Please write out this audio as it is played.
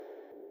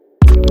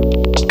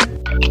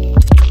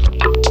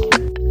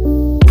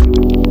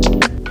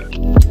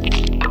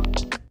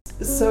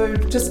So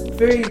just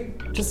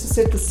to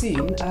set the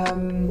scene,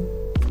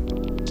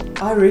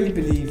 I really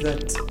believe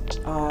that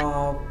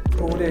our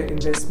broader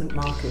investment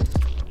market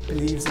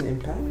believes in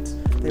impact.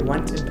 They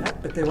want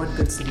impact, but they want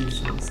good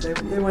solutions.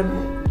 They want,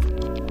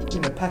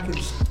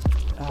 packaged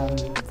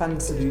fund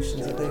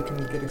solutions that they can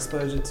get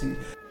exposure to.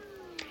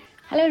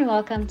 Hello and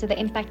welcome to the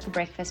Impact for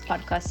Breakfast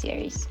podcast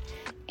series.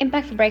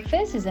 Impact for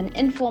Breakfast is an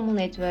informal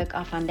network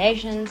of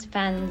foundations,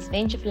 funds,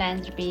 venture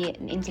philanthropy,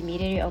 and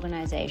intermediary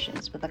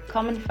organizations with a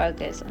common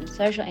focus on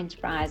social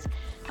enterprise,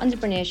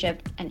 entrepreneurship,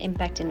 and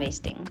impact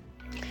investing.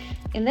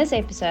 In this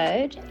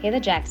episode, Heather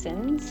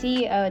Jackson,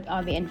 CEO at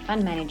RBN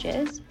Fund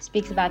Managers,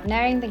 speaks about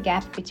narrowing the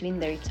gap between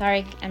the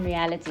rhetoric and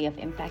reality of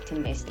impact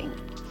investing.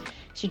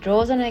 She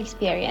draws on her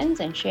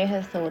experience and shares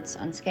her thoughts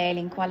on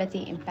scaling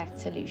quality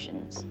impact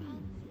solutions.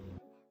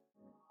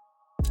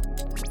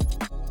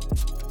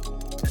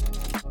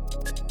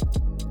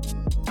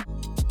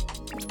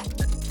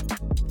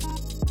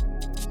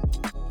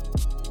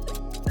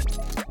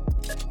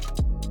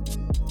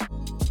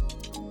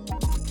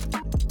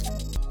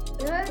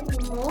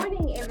 Good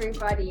morning,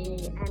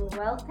 everybody, and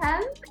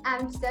welcome.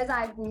 To those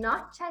I've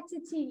not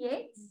chatted to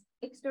yet,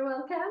 extra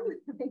welcome.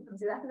 To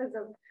that is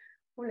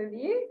all of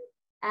you.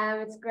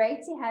 It's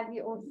great to have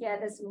you all here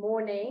this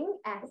morning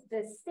at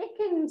the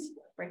second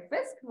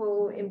breakfast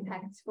for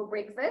Impact for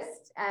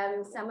Breakfast.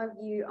 Some of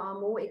you are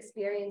more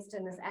experienced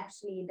in this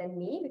actually than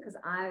me because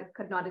I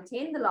could not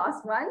attend the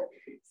last one.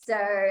 So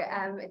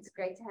it's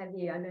great to have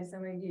you. I know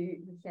some of you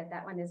had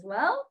that one as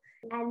well.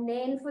 And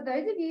then for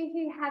those of you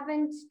who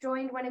haven't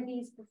joined one of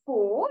these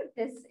before,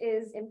 this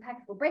is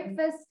Impact for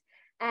Breakfast.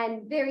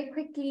 And very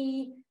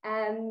quickly,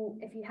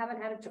 if you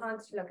haven't had a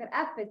chance to look it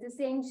up, it's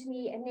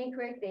essentially a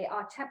network. There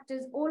are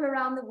chapters all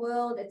around the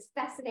world. It's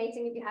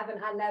fascinating. If you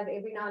haven't, I love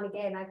every now and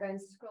again, I go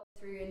and scroll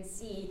through and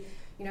see,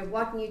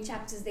 what new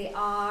chapters there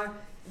are,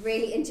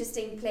 really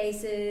interesting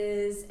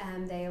places.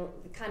 They'll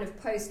kind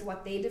of post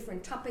what their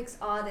different topics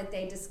are that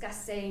they're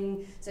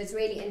discussing. So it's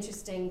really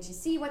interesting to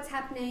see what's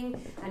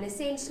happening. And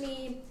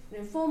essentially, an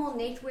informal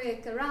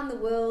network around the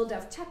world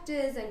of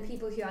chapters and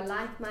people who are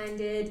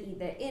like-minded,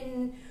 either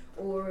in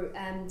or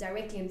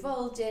directly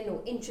involved in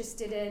or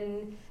interested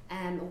in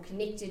or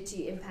connected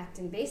to impact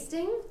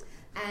investing.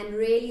 And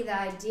really the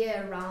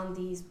idea around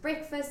these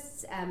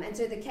breakfasts, and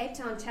so the Cape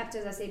Town chapter,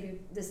 as I said,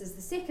 this is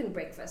the second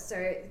breakfast. So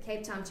the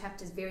Cape Town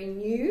chapter is very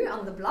new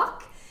on the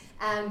block,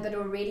 but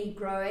already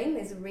growing.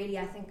 There's already,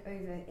 I think,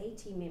 over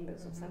 80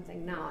 members or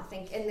something now, I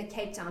think, in the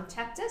Cape Town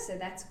chapter. So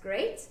that's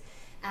great.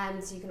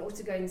 So you can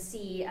also go and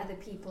see other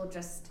people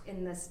just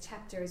in this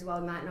chapter as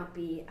well. Might not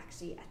be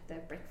actually at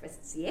the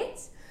breakfasts yet.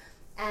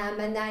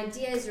 And the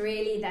idea is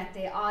really that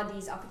there are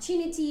these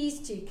opportunities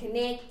to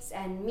connect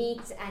and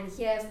meet and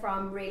hear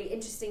from really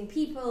interesting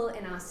people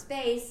in our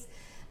space.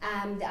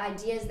 The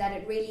idea is that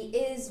it really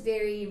is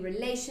very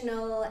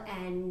relational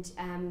and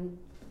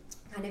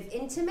kind of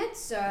intimate.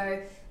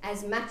 So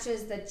as much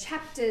as the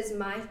chapters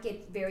might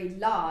get very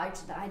large,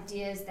 the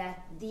idea is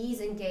that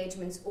these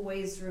engagements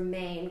always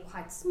remain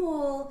quite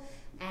small.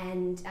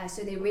 And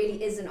so there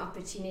really is an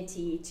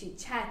opportunity to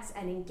chat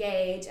and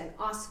engage and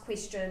ask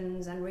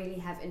questions and really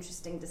have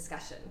interesting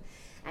discussion.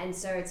 And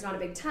so it's not a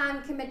big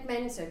time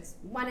commitment, so it's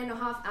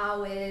 1.5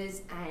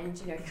 hours, and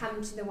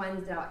come to the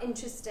ones that are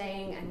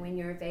interesting and when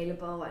you're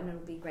available, and it'll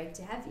be great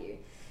to have you.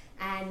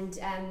 And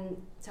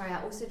sorry,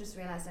 I also just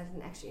realized I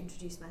didn't actually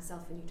introduce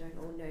myself and you don't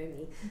all know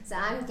me. So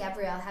I'm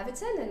Gabrielle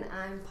Haverton and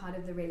I'm part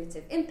of the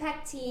Relative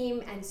Impact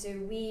team, and so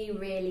we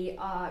really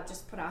are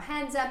just put our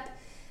hands up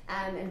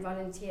and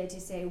volunteer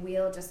to say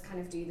we'll just kind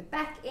of do the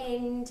back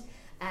end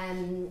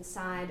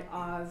side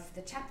of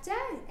the chapter,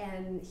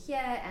 and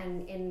here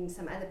and in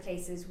some other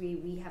places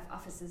we have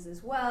offices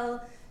as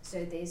well.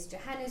 So there's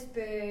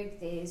Johannesburg,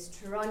 there's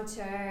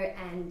Toronto,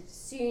 and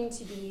soon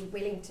to be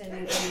Wellington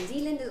in New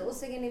Zealand is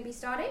also going to be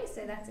starting,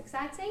 so that's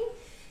exciting.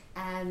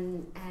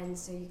 And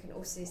so you can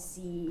also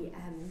see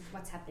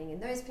what's happening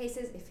in those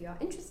places if you are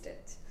interested.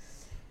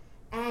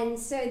 And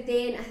so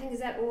then, I think,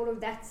 is that all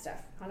of that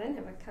stuff? Colin,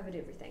 have I covered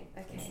everything?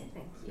 Okay,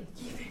 thank you.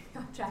 Keeping me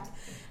on track.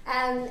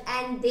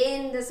 And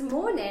then this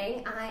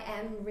morning, I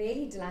am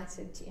really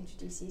delighted to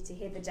introduce you to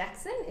Heather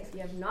Jackson. If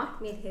you have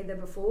not met Heather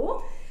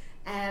before,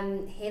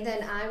 Heather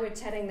and I were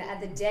chatting the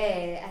other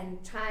day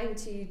and trying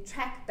to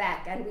track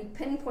back, and we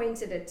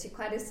pinpointed it to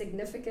quite a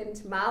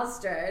significant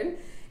milestone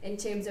in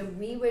terms of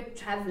we were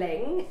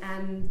traveling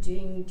and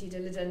doing due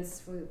diligence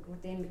for what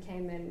then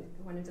became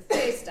one of the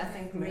first, I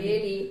think,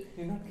 really...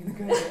 You're not going to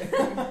go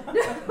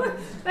there.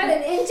 But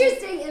an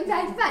interesting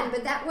impact fund.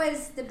 But that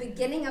was the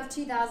beginning of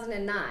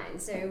 2009.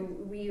 So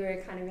we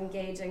were kind of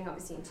engaging,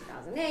 obviously, in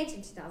 2008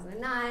 and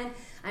 2009.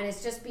 And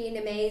it's just been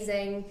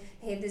amazing.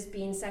 Heather's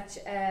been such...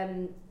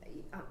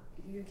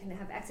 you can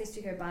have access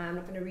to her bio. I'm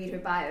not going to read her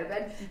bio,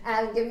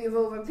 but give you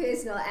more of a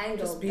personal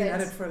angle. Just been at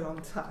it for a long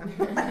time.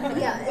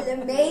 Yeah,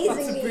 an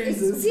amazingly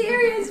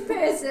experienced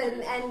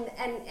person,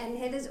 and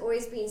Heather's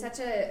always been such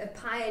a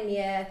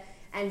pioneer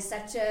and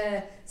such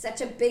a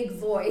big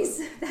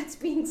voice that's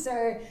been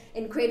so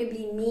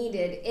incredibly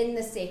needed in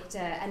the sector,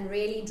 and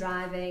really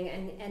driving,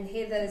 and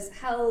Heather's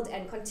held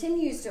and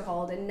continues to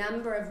hold a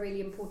number of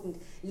really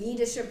important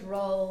leadership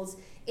roles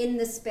in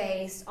the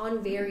space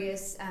on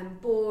various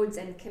boards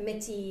and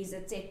committees,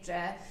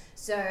 etc.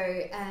 So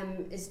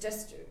it's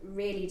just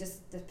really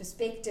just the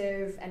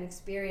perspective and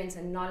experience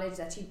and knowledge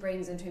that she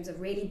brings in terms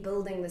of really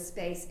building the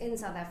space in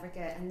South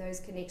Africa and those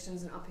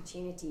connections and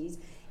opportunities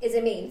is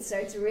immense. So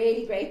it's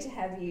really great to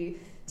have you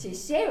to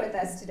share with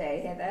us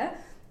today, Heather.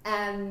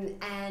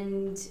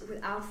 And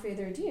without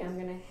further ado, I'm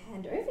going to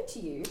hand over to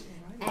you.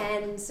 Right.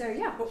 And so,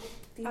 yeah.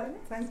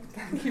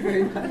 Thank you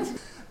very much.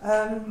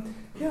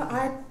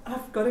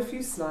 I've got a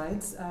few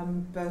slides,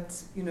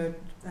 but,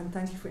 and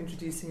thank you for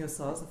introducing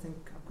yourselves. I think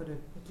I've got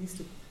at least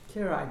a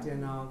clear idea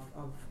now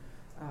of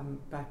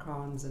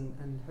backgrounds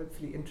and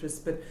hopefully interests,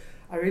 but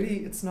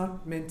it's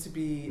not meant to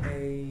be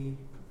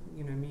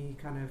me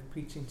kind of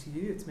preaching to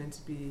you. It's meant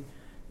to be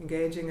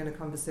engaging in a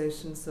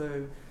conversation.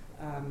 So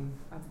I'm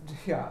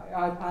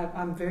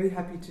very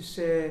happy to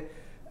share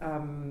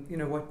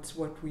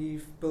what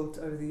we've built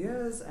over the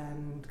years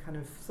and kind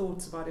of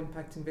thoughts about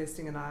impact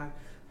investing, and I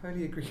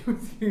wholly agree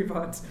with you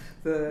about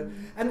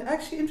and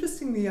actually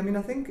interestingly,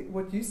 I think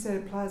what you say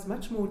applies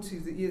much more to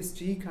the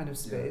ESG kind of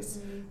space,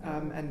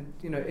 and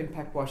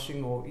impact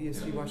washing or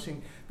ESG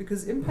washing,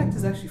 because impact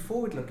is actually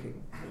forward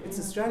looking. It's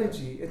a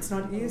strategy. It's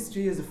not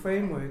ESG as a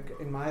framework,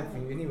 in my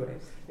view anyway.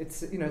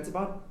 It's it's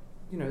about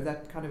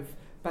that kind of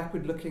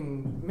backward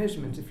looking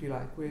measurement, if you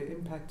like, where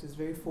impact is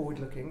very forward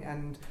looking,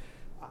 and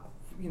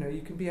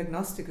you can be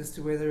agnostic as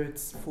to whether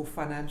it's for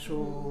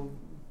financial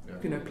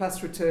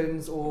plus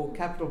returns or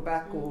capital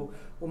back or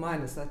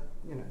minus. That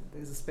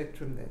there's a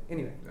spectrum there.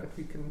 Anyway, but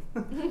we can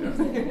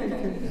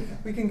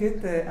we can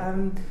get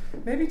there.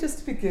 Maybe just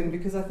to begin,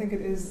 because I think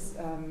it is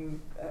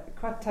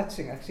quite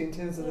touching actually in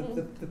terms of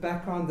the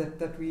background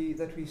that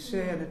we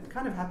share, and it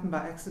kind of happened by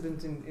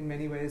accident in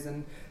many ways,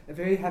 and a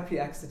very happy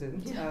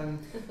accident.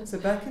 So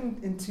back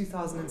in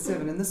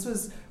 2007, and this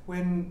was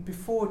when,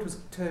 before it was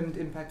termed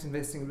impact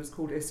investing, it was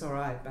called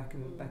SRI back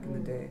in the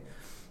day.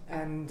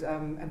 And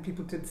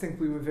people did think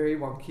we were very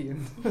wonky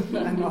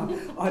and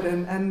odd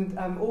and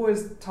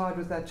always tied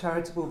with that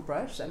charitable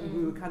brush, and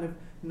we were kind of,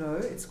 no,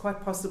 it's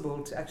quite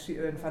possible to actually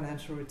earn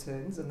financial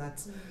returns, and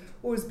that's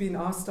always been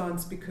our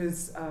stance,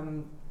 because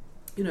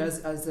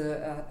as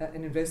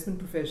an investment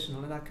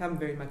professional, and I come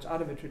very much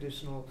out of a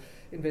traditional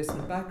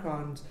investment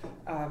background,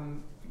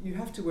 you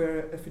have to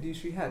wear a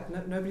fiduciary hat.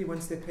 Nobody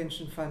wants their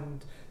pension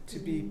fund to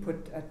be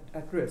put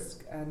at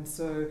risk. And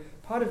so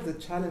part of the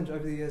challenge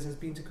over the years has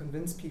been to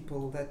convince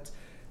people that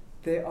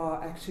there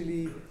are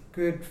actually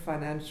good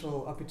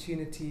financial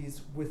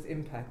opportunities with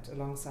impact,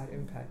 alongside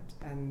impact,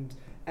 and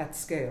at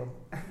scale.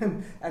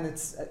 And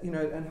it's,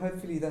 and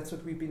hopefully that's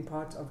what we've been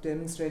part of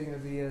demonstrating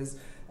over the years,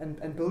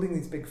 and building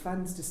these big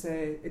funds to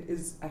say it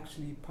is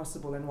actually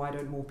possible, and why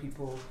don't more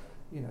people,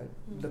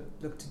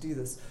 look to do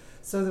this.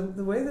 So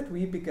the way that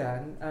we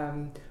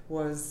began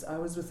was, I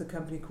was with a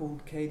company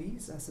called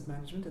Katie's Asset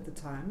Management at the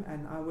time,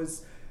 and I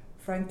was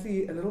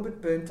frankly a little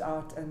bit burnt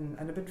out and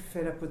a bit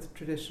fed up with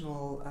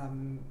traditional,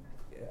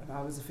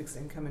 I was a fixed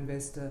income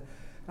investor,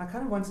 and I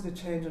kind of wanted to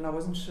change, and I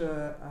wasn't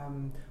sure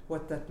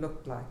what that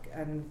looked like.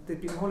 And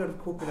there'd been a whole lot of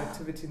corporate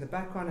activity in the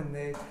background, and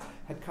they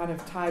had kind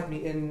of tied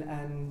me in,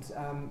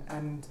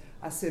 and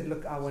I said,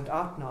 look, I want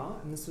out now,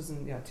 and this was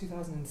in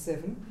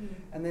 2007,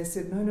 and they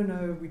said,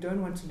 no, we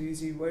don't want to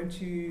lose you, won't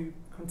you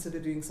consider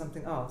doing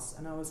something else?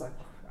 And I was like,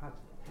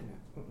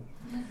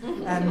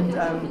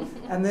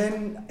 and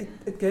then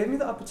it gave me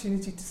the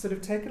opportunity to sort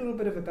of take a little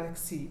bit of a back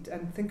seat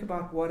and think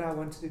about what I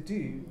wanted to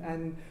do.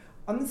 And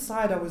on the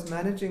side, I was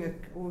managing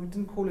we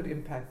didn't call it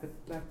impact, but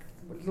like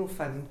a little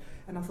fund,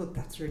 and I thought,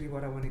 that's really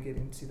what I want to get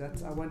into.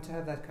 I want to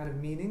have that kind of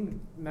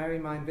meaning, marry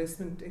my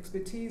investment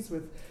expertise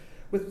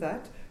with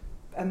that.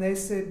 And they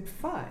said,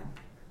 fine,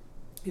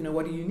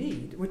 what do you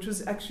need? Which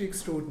was actually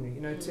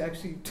extraordinary, to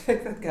actually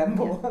take that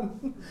gamble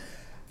on.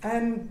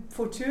 And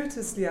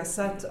fortuitously, I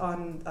sat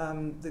on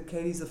the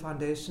Katie's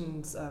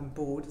Foundation's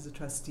board as a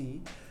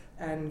trustee,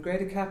 and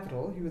Greater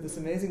Capital, who were this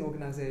amazing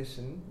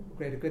organization,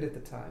 Greater Good at the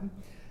time,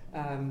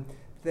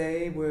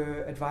 they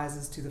were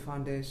advisors to the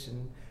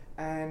foundation,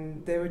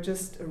 and they were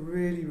just a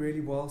really,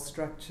 really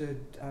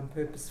well-structured,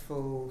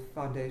 purposeful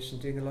foundation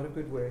doing a lot of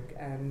good work,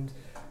 and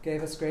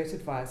gave us great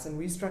advice, and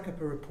we struck up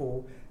a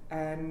rapport.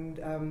 And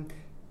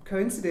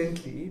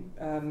coincidentally,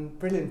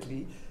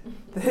 brilliantly,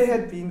 they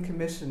had been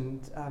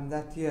commissioned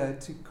that year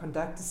to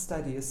conduct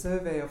a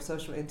survey of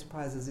social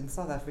enterprises in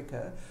South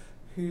Africa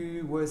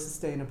who were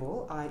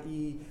sustainable,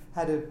 i.e.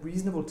 had a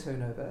reasonable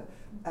turnover,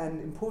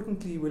 and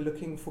importantly were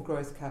looking for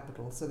growth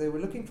capital. So they were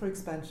looking for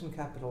expansion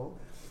capital,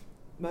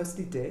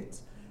 mostly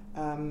debt,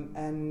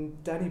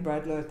 and Danny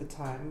Bradlow at the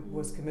time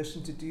was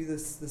commissioned to do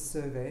this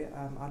survey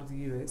out of the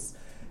US,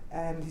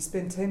 and he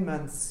spent 10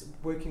 months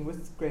working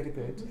with Greater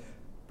Good,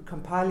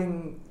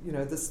 compiling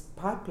this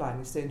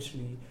pipeline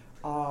essentially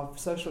are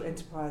social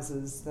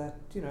enterprises that,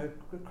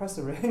 across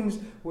the range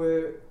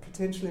were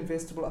potential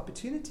investable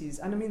opportunities.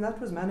 And I mean, that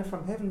was manna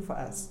from heaven for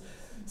us.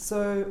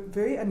 So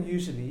very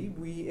unusually,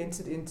 we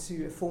entered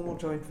into a formal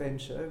joint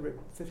venture,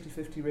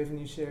 50-50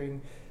 revenue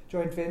sharing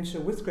joint venture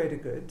with Greater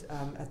Good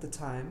at the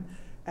time.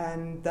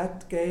 And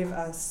that gave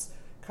us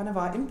kind of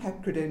our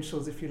impact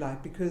credentials, if you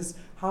like, because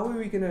how were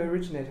we going to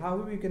originate? How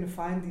were we going to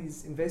find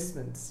these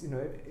investments,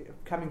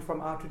 coming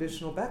from our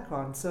traditional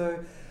background?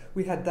 So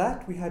we had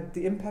that. We had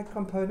the impact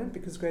component,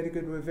 because Greater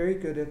Good were very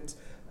good at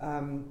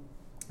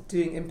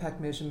doing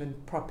impact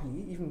measurement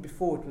properly, even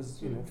before it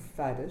was,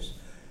 faddish.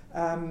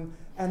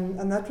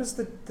 And that was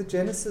the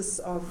genesis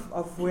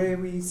of where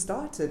we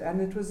started,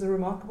 and it was a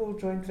remarkable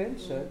joint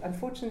venture.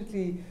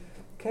 Unfortunately,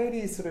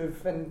 Katie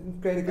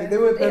and Greater Good,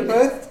 they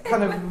both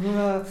kind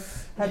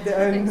of had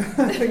their own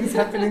things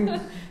happening.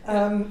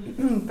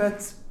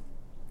 But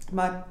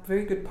my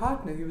very good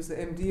partner, who was the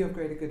MD of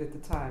Greater Good at the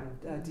time,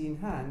 Dean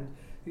Hand,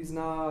 who's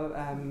now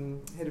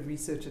head of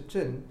research at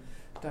GIN,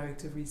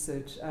 director of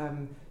research,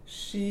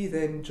 she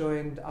then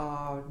joined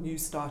our new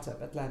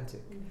startup,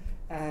 Atlantic.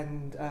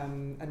 And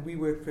we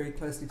worked very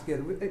closely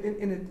together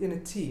in a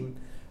team.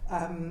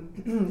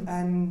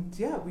 And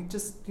yeah, we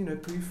just,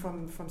 grew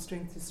from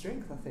strength to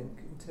strength, I think,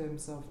 in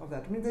terms of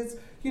that. I mean, there's,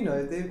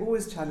 there are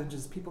always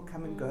challenges, people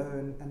come and go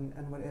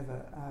and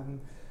whatever.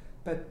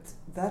 But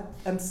that,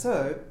 and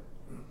so,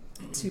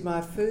 to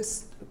my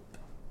first,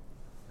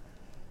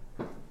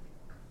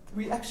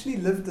 we actually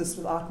lived this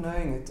without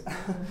knowing it.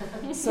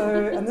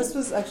 And this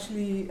was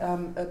actually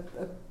a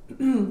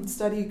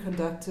study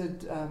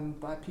conducted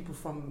by people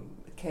from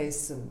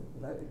Case and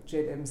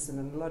Jed Emerson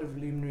and a lot of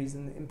luminaries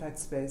in the impact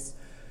space.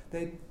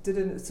 They did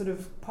a sort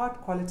of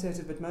part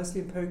qualitative but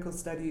mostly empirical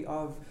study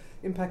of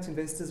impact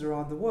investors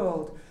around the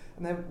world.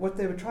 And what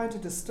they were trying to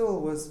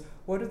distill was,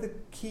 what are the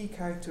key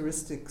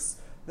characteristics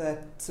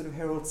that sort of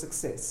herald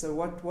success? So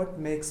what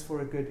makes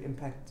for a good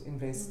impact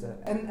investor?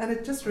 And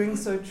it just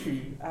rings so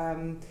true.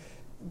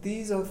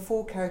 These are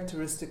 4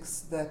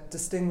 characteristics that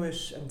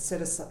distinguish and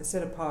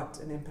set apart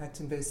an impact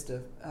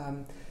investor.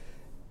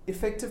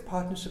 Effective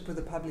partnership with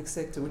the public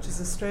sector, which is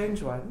a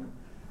strange one,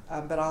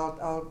 but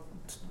I'll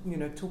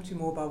talk to you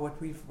more about what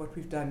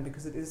we've done,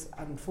 because it is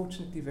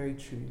unfortunately very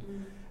true.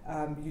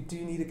 You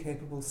do need a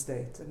capable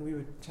state, and we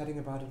were chatting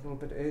about it a little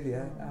bit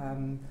earlier.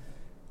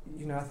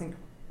 I think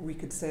we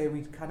could say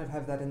we kind of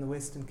have that in the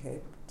Western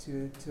Cape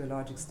to a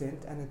large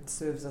extent, and it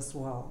serves us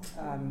well.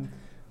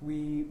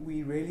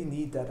 We really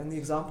need that. And the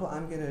example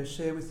I'm going to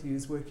share with you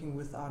is working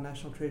with our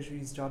National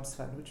Treasury's Jobs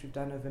Fund, which we've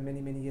done over many,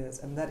 many years,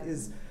 and that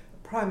is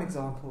a prime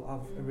example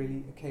of a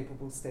really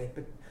capable state.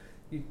 But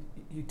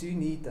you do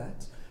need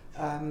that.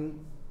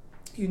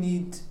 You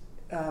need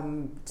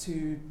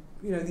to,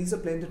 these are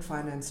blended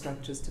finance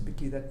structures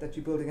typically that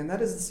you're building, and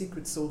that is the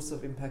secret sauce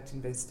of impact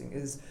investing,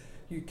 is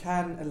you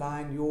can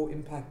align your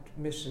impact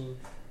mission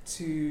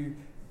to,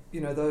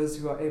 those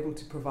who are able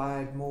to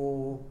provide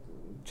more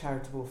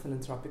charitable,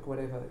 philanthropic,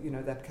 whatever,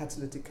 that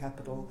catalytic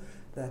capital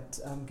that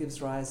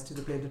gives rise to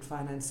the blended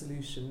finance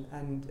solution.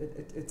 And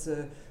it's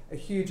a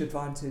huge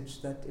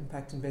advantage that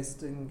impact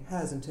investing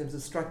has in terms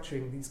of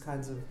structuring these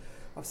kinds of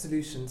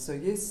solutions. So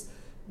yes,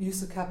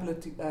 use of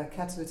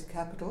catalytic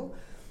capital.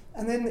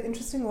 And then the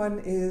interesting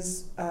one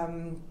is,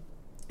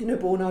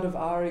 born out of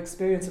our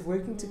experience of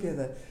working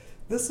together.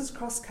 This is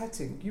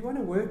cross-cutting. You want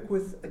to work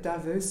with a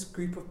diverse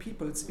group of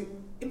people.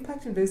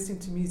 Impact investing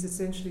to me is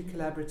essentially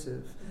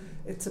collaborative.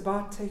 It's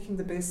about taking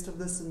the best of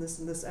this and this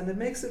and this, and it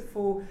makes it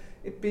for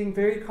it being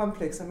very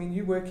complex. I mean,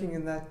 you working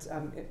in that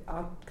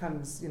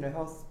outcomes,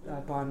 health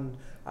bond.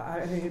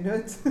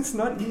 It's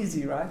not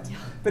easy, right? Yeah.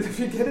 But if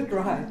you get it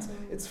right,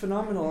 it's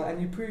phenomenal,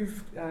 and you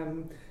prove,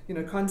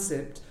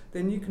 concept,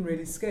 then you can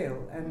really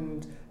scale.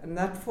 And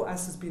that for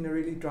us has been a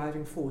really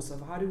driving force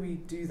of how do we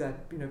do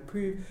that?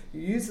 Prove,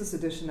 you use this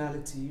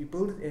additionality, you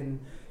build it in,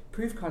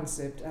 prove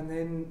concept, and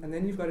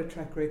then you've got a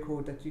track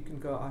record that you can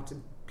go out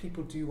and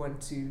people do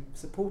want to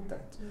support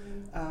that.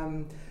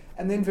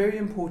 And then very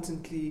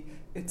importantly,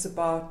 it's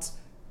about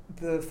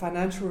the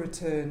financial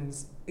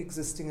returns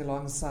existing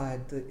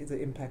alongside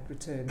the impact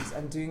returns,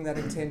 and doing that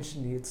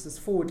intentionally. It's this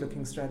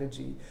forward-looking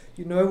strategy.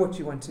 You know what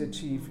you want to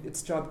achieve.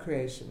 It's job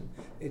creation.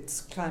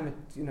 It's climate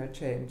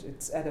change.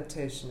 It's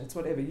adaptation. It's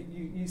whatever.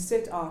 You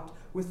set out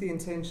with the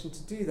intention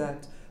to do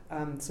that,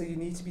 so you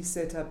need to be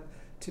set up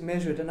to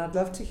measure it. And I'd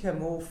love to hear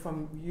more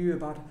from you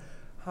about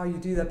how you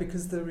do that,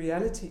 because the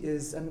reality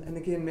is, and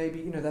again,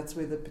 maybe, that's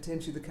where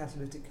potentially the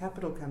catalytic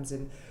capital comes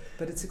in,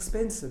 but it's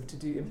expensive to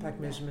do impact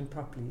measurement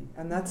properly.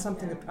 And that's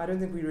something that I don't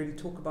think we really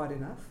talk about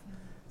enough.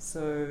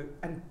 So,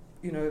 and,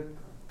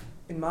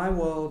 in my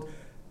world,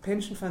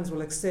 pension funds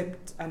will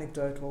accept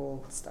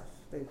anecdotal stuff.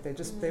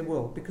 They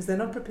will, because they're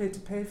not prepared to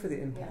pay for the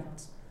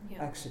impact,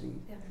 actually.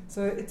 Yeah.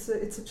 So it's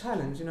a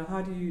challenge,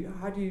 how do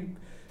you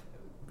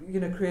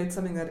create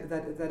something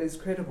that is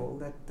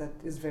credible, that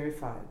is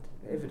verified,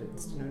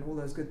 evidenced, and all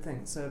those good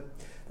things. So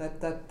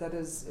that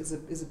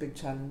is a big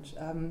challenge.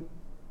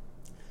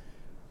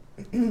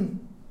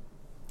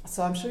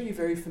 So I'm sure you're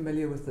very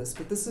familiar with this,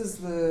 but this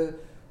is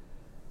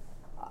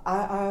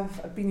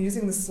I've been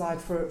using this slide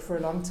for a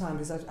long time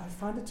because I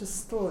find it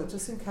just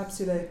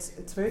encapsulates,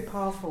 it's very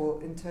powerful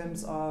in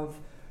terms of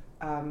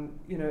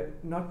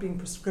not being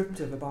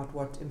prescriptive about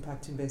what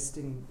impact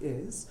investing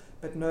is,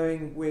 but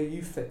knowing where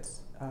you fit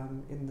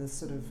in this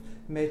sort of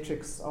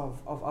matrix of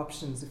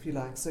options, if you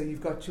like. So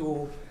you've got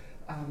your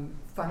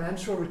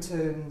financial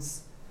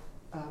returns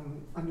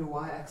on your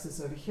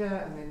y-axis over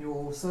here, and then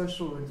your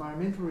social,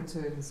 environmental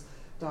returns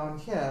down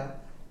here.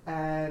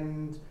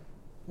 And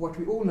what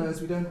we all know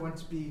is we don't want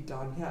to be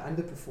down here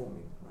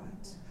underperforming,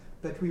 right?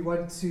 But we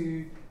want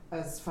to,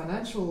 as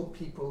financial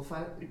people,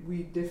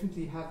 we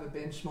definitely have a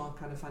benchmark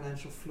kind of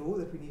financial floor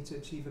that we need to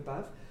achieve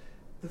above.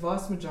 The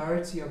vast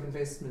majority of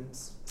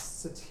investments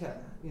sit here,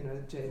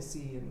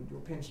 JSE and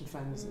your pension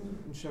funds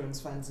and insurance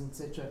funds,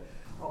 etc.,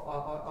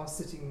 are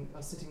sitting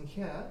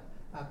here,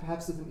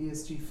 perhaps with an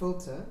ESG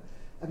filter,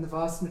 and the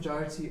vast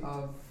majority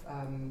of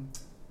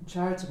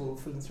charitable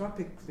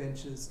philanthropic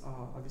ventures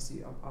are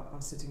obviously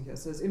are sitting here.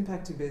 So as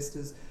impact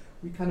investors,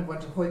 we kind of want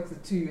to hoik the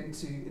two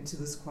into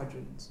this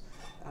quadrant,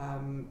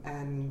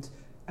 and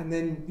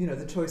then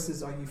the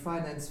choices are: you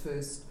finance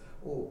first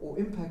or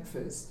impact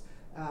first,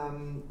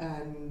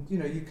 and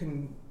you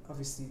can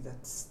obviously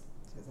that's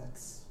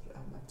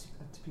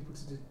up to people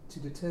to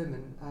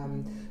determine.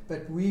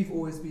 But we've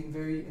always been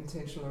very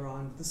intentional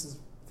around this is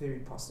very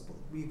possible.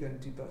 We're going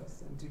to do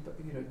both and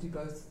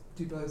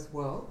do both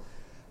well.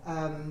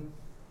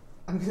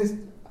 I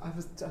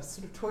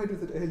sort of toyed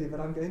with it earlier, but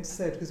I'm going to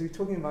say it because we're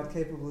talking about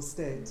capable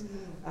state.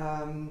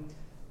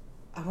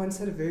 I once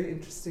had a very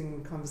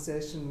interesting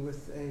conversation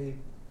with a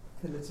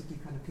politically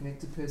kind of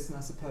connected person,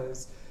 I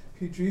suppose,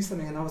 who drew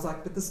something, and I was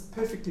like, but this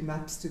perfectly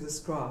maps to this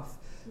graph.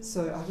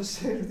 So I'll just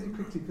share it with you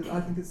quickly because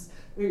I think it's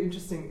very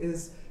interesting,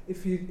 is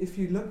if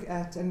you look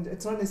at, and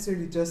it's not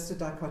necessarily just a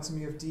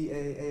dichotomy of D,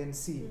 A, and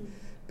C,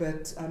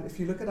 but if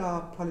you look at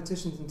our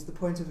politicians and to the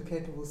point of a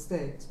capable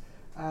state,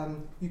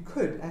 you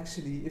could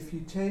actually, if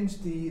you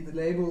change the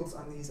labels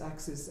on these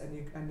axes and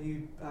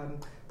you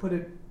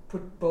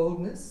put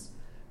boldness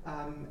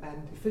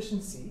and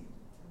efficiency,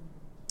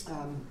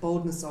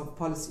 boldness of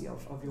policy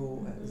of your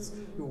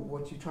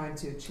what you're trying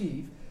to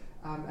achieve,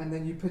 and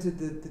then you put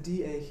the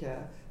DA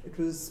here. It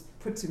was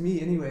put to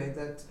me anyway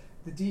that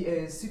the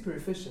DA is super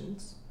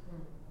efficient,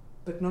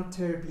 but not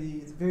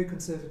terribly, very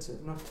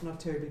conservative, not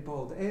terribly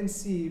bold. The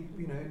ANC,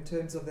 in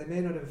terms of they may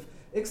not have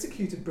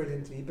executed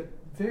brilliantly, but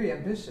very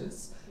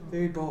ambitious,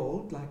 very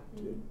bold, like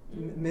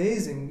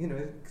amazing,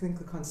 think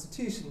the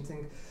Constitution,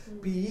 think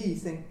BE,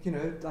 think,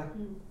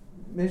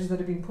 measures that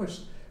have been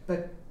pushed,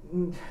 but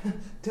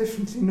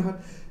definitely not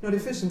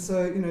efficient.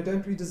 So,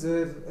 don't we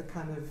deserve a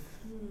kind of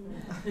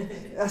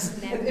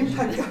as an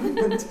impact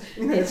government?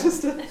 It's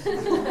just a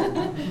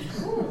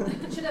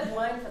should have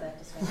wine for that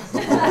discussion.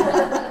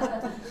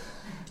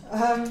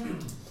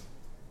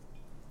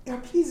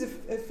 Please,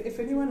 if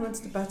anyone wants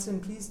to butt in,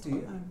 please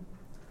do.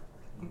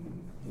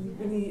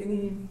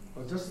 Any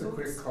Well, just a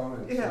quick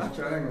comment. Yeah. I was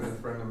chatting with a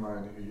friend of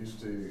mine who used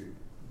to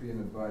be an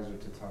advisor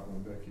to Thabo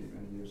Mbeki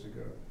many years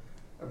ago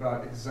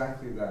about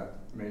exactly that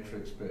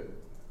matrix bit,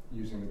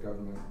 using the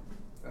government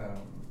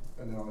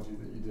analogy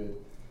that you did.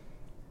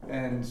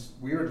 And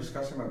we were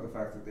discussing about the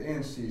fact that the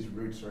ANC's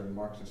roots are in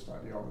Marxist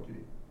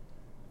ideology,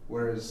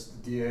 whereas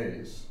the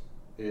DA's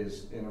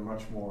is in a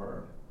much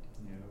more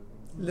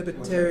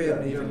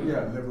libertarian, even.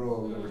 Yeah,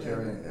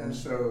 libertarian. Yeah. And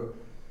so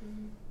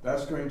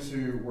that's going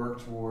to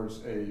work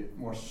towards a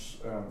more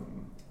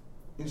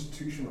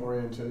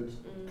institution-oriented,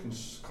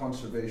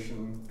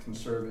 conservation,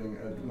 conserving,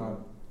 not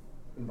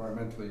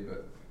environmentally,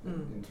 but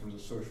in terms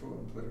of social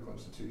and political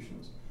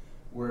institutions.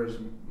 Whereas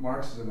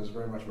Marxism is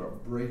very much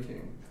about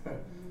breaking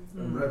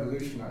and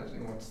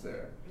revolutionizing what's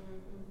there.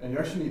 And you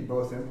actually need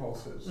both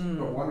impulses,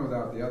 but one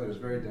without the other is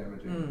very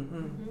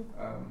damaging.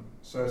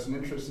 So it's an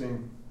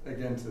interesting,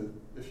 again,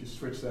 if you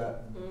switch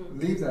that,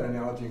 leave that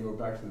analogy and go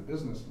back to the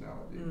business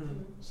analogy.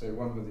 Say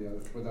one with the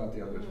other, without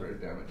the other is very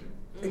damaging.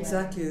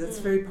 Exactly, that's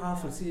very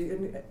powerful. So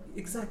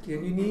exactly,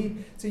 and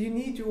you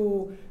need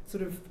your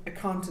sort of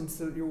accountants,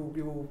 your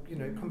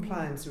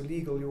compliance, your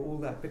legal, your all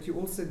that, but you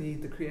also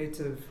need the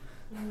creative.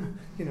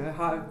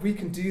 How we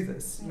can do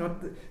this,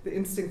 not the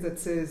instinct that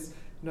says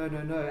no.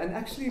 And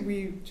actually,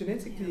 we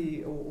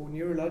genetically or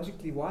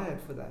neurologically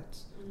wired for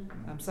that.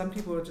 Some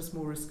people are just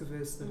more risk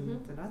averse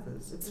than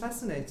others. It's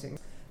fascinating.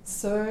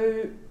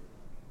 So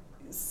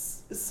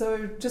just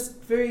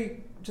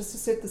to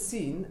set the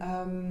scene,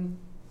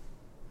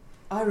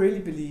 I really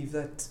believe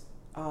that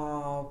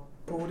our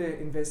broader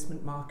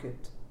investment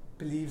market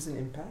believes in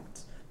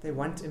impact. They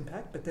want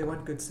impact, but they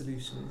want good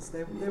solutions.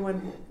 They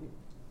want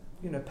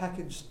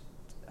packaged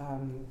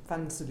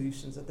fund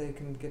solutions that they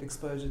can get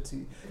exposure to.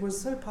 It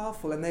was so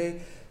powerful, and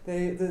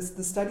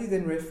the study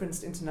then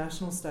referenced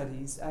international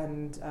studies,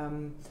 and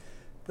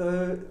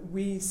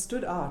we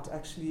stood out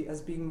actually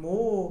as being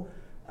more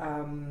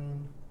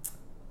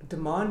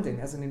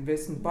demanding as an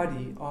investment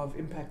body of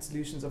impact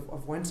solutions,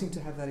 of wanting to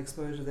have that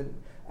exposure, that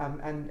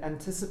and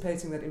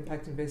anticipating that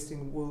impact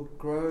investing will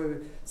grow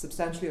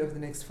substantially over the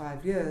next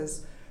 5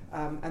 years.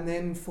 And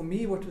then for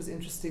me, what was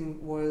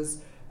interesting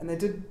was and they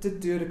did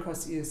do it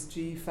across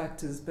ESG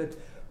factors, but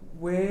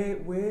where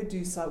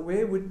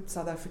would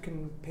South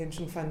African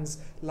pension funds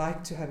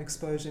like to have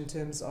exposure in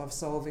terms of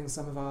solving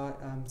some of our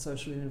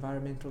social and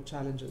environmental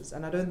challenges?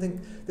 And I don't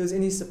think there was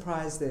any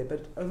surprise there,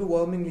 but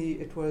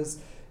overwhelmingly it was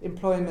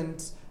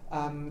employment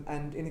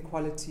and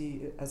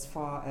inequality as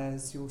far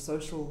as your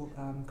social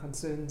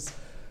concerns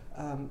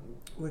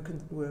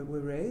were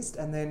raised.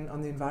 And then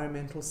on the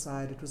environmental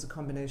side, it was a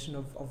combination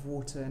of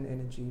water and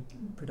energy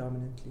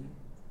predominantly.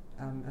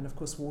 And of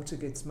course, water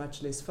gets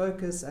much less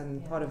focus,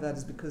 and part of that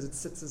is because it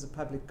sits as a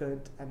public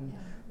good and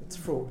it's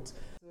fraught.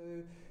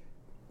 So,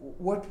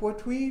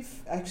 what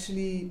we've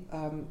actually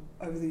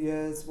over the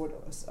years,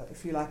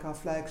 if you like, our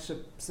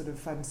flagship sort of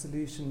fund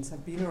solutions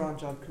have been around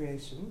job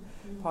creation,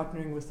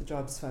 partnering with the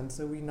Jobs Fund.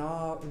 So we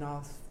now in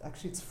our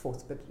actually it's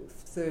fourth, but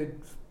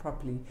third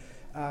properly.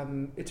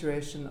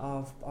 Iteration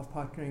of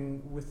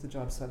partnering with the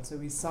Jobs Fund. So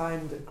we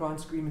signed a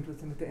grant agreement with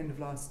them at the end of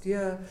last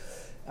year,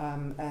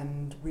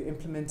 and we're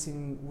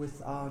implementing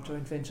with our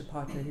joint venture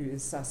partner, who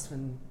is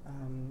Sasfin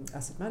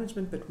Asset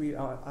Management, but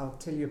I'll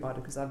tell you about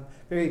it because I'm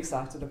very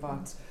excited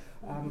about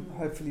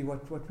hopefully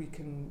what we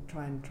can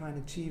try and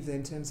achieve there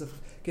in terms of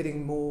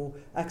getting more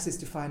access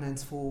to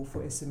finance for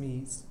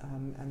SMEs,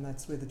 and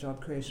that's where the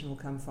job creation will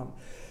come from.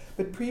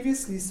 But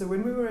previously, so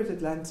when we were at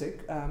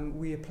Atlantic,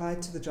 we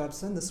applied to the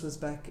Jobs Fund. This was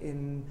back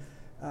in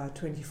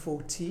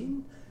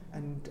 2014,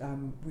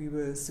 and we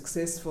were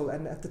successful.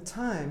 And at the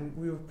time,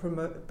 we were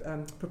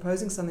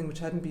proposing something which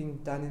hadn't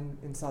been done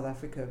in South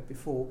Africa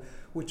before,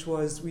 which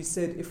was we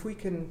said if we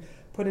can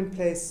put in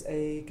place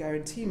a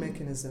guarantee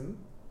mechanism,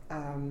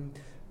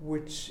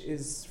 which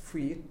is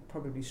free, it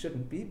probably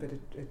shouldn't be, but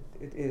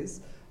it is,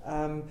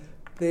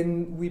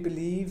 then we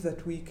believe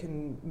that we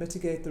can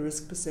mitigate the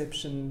risk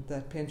perception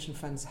that pension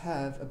funds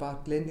have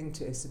about lending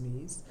to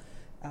SMEs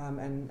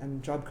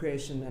and job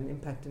creation and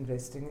impact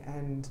investing,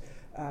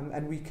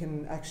 and we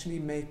can actually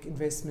make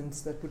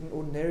investments that wouldn't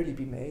ordinarily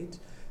be made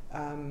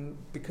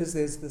because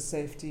there's the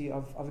safety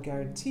of a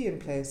guarantee in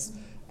place,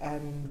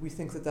 and we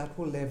think that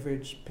will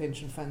leverage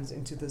pension funds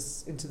into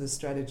this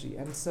strategy.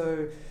 And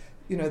so,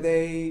 you know,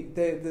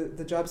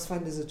 the Jobs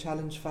Fund is a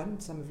challenge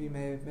fund. Some of you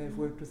may have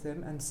worked with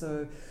them, and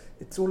so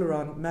it's all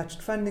around matched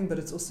funding, but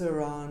it's also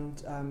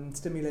around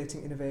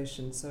stimulating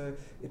innovation. So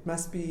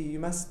you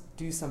must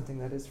do something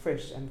that is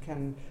fresh and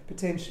can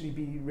potentially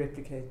be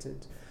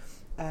replicated.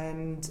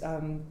 And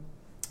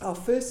our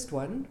first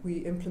one, we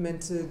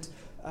implemented,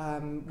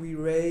 we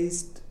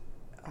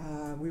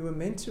were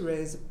meant to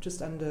raise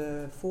just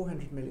under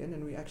 400 million,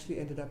 and we actually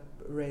ended up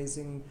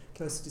raising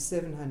close to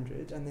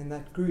 700, and then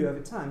that grew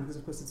over time because,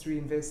 of course, it's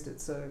reinvested.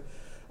 So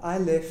I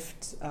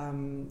left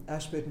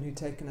Ashburton, who'd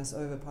taken us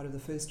over, part of the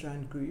first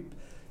round group,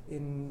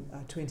 in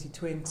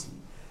 2020.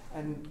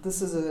 And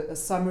this is a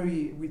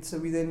summary. So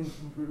we then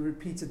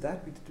repeated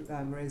that. We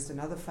raised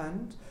another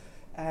fund.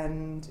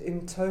 And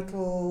in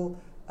total,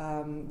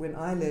 when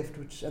I left,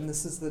 and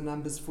this is the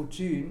numbers for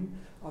June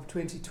of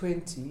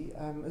 2020,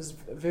 I was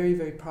very,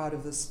 very proud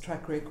of this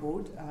track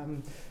record.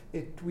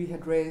 We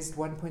had raised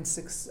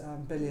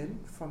 1.6 billion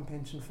from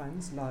pension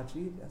funds,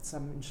 largely,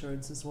 some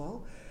insurance as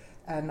well.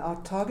 And our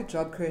target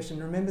job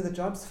creation, remember the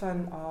Jobs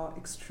Fund are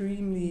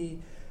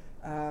extremely,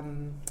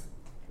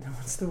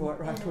 what's the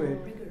right word?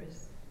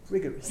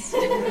 Rigorous.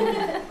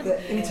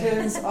 In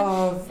terms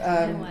of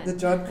the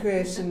job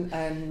creation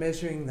and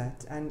measuring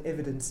that and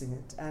evidencing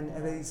it. And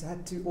these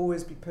had to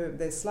always be,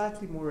 they're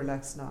slightly more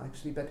relaxed now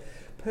actually, but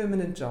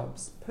permanent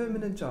jobs.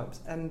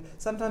 And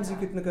sometimes you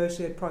could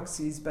negotiate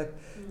proxies, but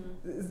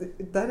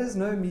that is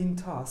no mean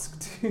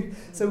task.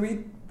 So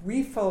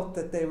we felt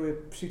that they were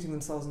shooting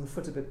themselves in the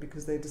foot a bit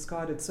because they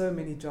discarded so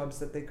many jobs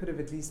that they could have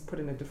at least put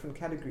in a different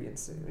category. And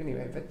so,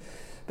 anyway,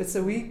 but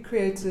so we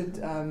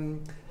created,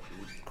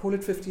 call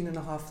it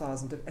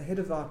 15,500 ahead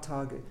of our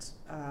target.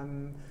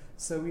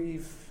 So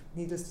we've,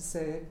 needless to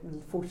say,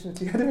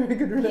 fortunately had a very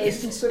good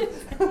relationship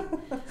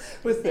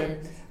with them,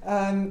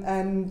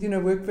 and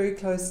worked very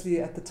closely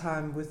at the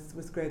time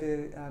with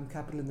Greater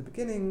Capital in the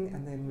beginning,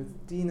 and then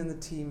with Dean and the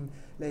team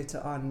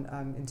later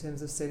on in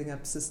terms of setting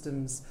up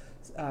systems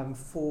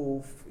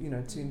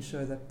to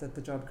ensure that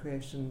the job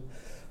creation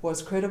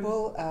was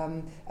credible,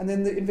 and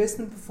then the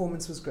investment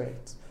performance was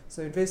great.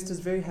 So investors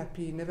very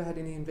happy, never had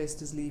any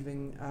investors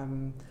leaving,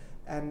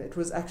 and it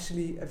was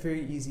actually a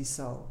very easy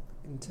sell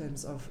in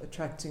terms of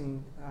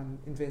attracting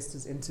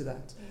investors into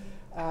that.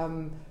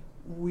 I'm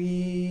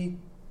happy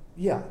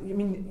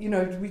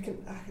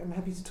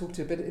to talk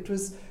to it, but it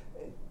was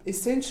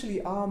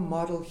essentially our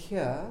model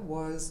here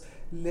was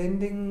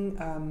lending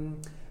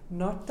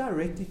not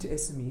directly to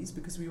SMEs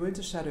because we weren't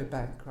a shadow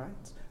bank,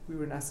 right? We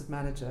were an asset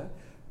manager,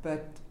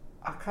 but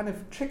our kind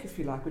of trick, if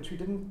you like, which we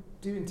didn't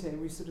do intend,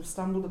 we sort of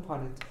stumbled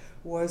upon it,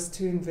 was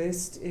to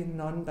invest in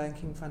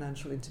non-banking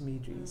financial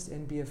intermediaries,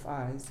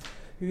 NBFIs,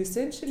 who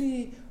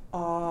essentially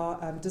are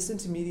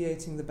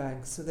disintermediating the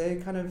banks. So they're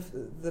kind of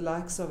the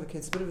likes of, okay,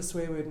 it's a bit of a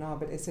swear word now,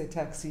 but SA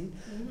Taxi.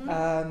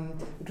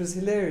 It was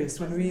hilarious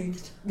when we...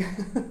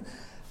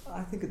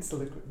 I think it's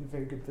still a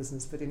very good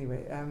business, but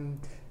anyway,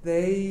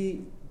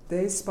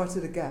 they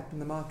spotted a gap in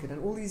the market,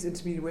 and all these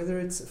intermediate, whether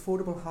it's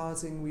affordable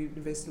housing, we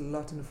invested a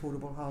lot in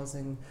affordable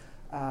housing,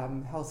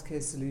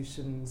 healthcare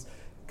solutions,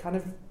 kind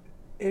of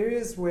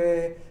areas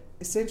where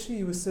essentially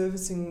you were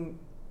servicing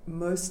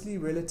mostly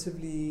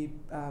relatively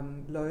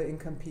lower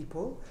income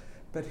people,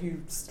 but who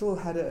still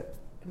had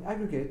in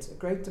aggregate a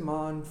great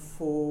demand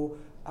for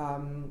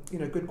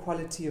good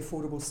quality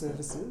affordable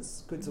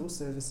services, goods or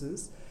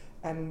services,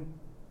 and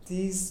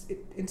these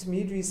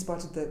intermediaries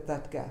spotted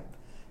that gap,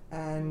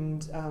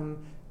 and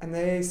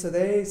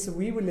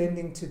we were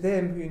lending to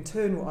them, who in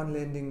turn were on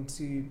lending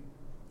to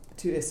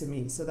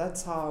SMEs. So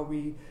that's how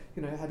we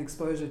had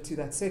exposure to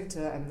that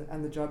sector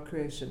and the job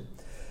creation.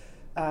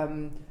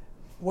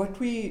 What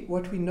we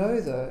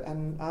know though,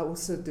 and I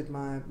also did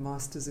my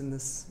master's in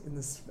this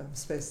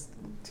space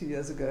 2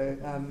 years ago,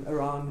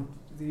 around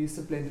the use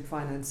of blended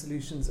finance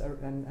solutions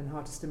and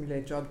how to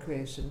stimulate job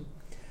creation.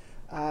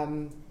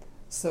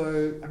 So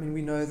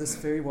we know this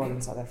very well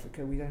in South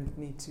Africa. We don't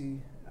need to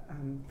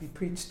be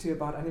preached to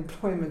about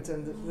unemployment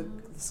and the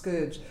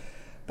scourge.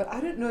 But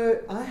I don't know,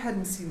 I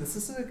hadn't seen this.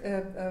 This is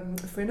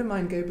a friend of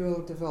mine,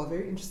 Gabriel Deval,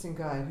 very interesting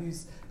guy,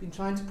 who's been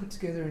trying to put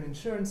together an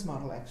insurance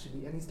model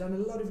actually, and he's done a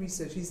lot of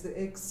research. He's the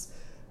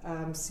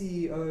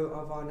ex-CEO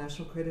of our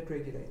national credit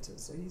regulator,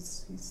 so he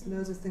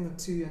knows a thing or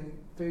two and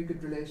very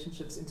good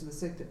relationships into the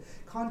sector.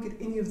 Can't get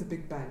any of the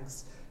big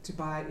banks to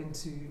buy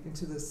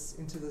into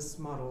this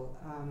model.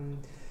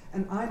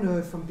 And I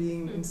know from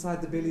being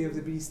inside the belly of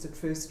the beast at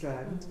First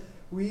Strand,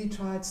 we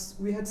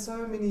had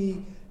so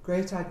many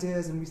great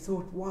ideas, and we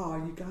thought, wow,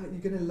 you're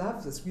going to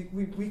love this.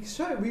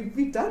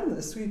 We've done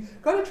this. We've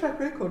got a track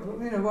record.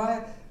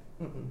 Why?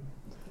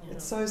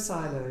 It's so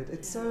siloed.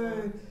 It's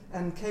so,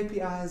 and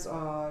KPIs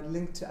are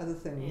linked to other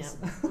things.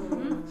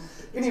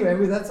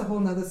 Anyway, that's a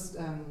whole other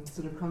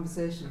sort of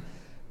conversation.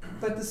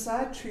 But the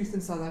sad truth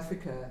in South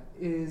Africa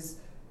is,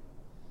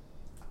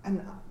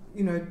 and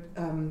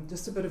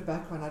just a bit of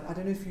background. I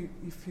don't know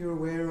if you're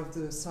aware of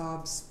the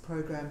SARB's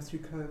program through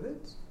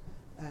COVID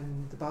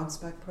and the Bounce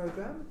Back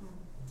program.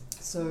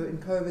 So in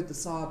COVID, the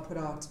SARB put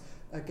out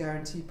a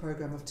guarantee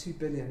program of 2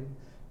 billion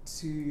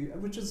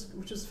which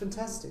is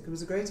fantastic. It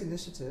was a great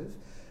initiative.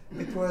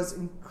 It was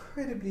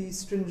incredibly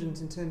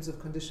stringent in terms of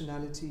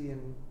conditionality,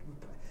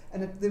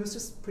 and there was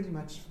just pretty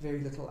much very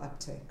little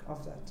uptake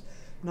of that.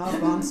 Now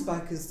Bounce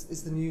Back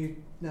is the new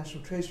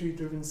National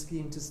Treasury-driven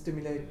scheme to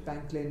stimulate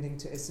bank lending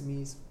to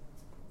SMEs.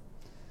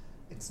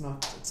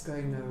 It's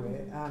going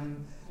nowhere.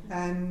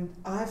 And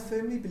I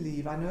firmly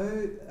believe, I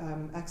know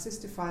access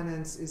to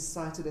finance is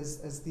cited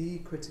as the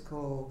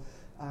critical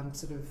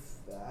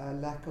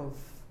lack of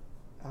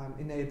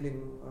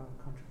enabling,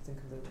 I can't think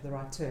of the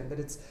right term, but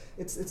it's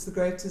the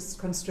greatest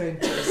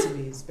constraint to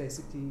SMEs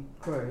basically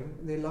growing.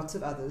 There are lots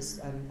of others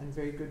and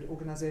very good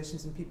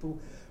organizations and people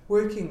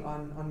working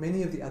on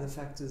many of the other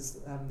factors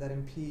that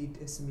impede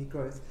SME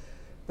growth.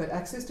 But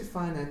access to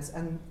finance,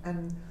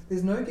 and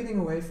there's no getting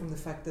away from the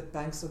fact that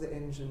banks are the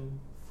engine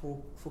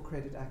for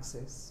credit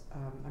access.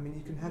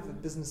 You can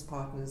have business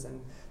partners,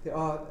 and there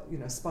are,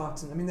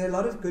 Spartan. There are a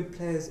lot of good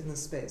players in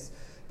this space.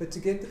 But to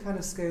get the kind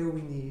of scale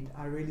we need,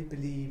 I really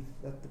believe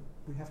that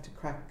we have to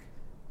crack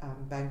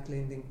bank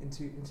lending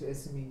into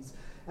SMEs.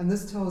 And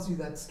this tells you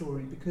that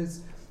story,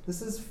 because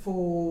this is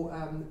for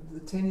the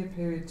 10-year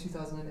period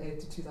 2008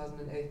 to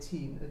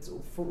 2018. It's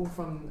all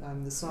from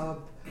the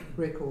SARB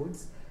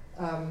records.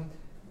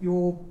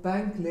 Your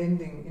bank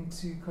lending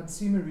into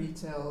consumer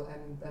retail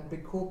and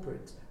big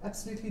corporate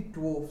absolutely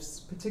dwarfs,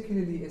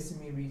 particularly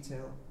SME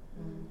retail.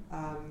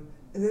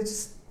 There's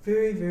just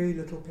very, very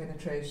little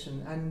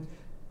penetration. And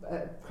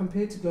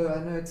compared to Glow,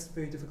 I know it's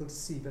very difficult to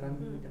see, but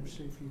I'm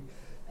sure if you...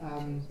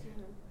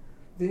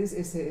 there's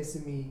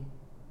SASME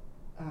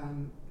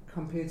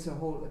compared to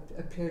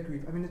a peer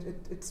group.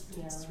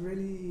 It's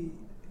really...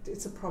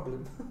 It's a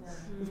problem.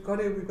 We've got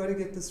to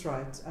get this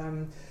right.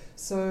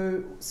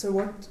 So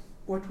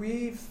what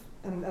we've,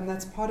 and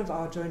that's part of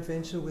our joint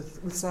venture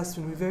with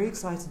Sasfin, we're very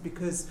excited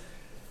because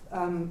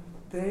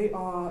they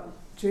are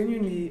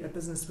genuinely a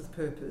business with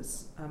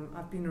purpose.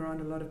 I've been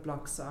around a lot of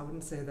blocks, so I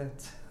wouldn't say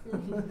that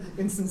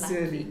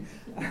insincerely.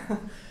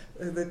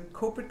 The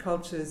corporate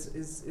culture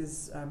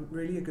is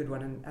really a good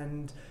one,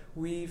 and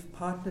we've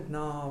partnered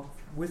now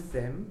with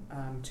them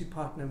to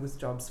partner with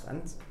Jobs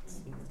Fund.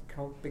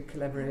 Big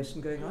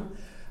collaboration going on.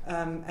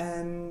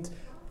 And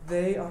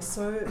they are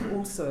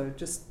also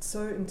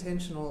so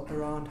intentional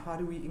around how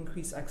do we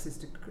increase access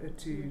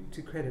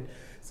to credit.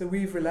 So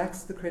we've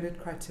relaxed the credit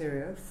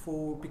criteria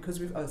because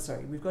we've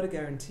got a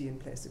guarantee in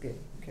place again.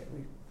 Okay,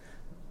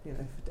 if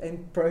it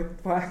ain't broke,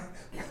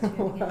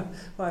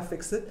 why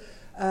fix it?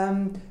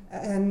 And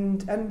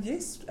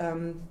yes,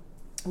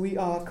 we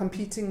are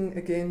competing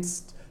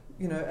against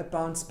a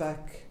bounce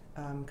back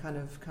kind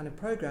of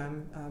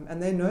program,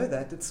 and they know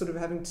that it's sort of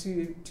having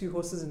two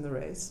horses in the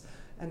race.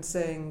 And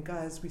saying,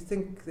 guys, we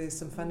think there's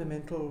some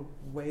fundamental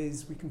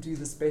ways we can do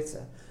this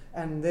better.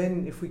 And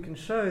then if we can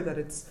show that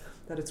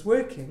it's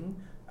working,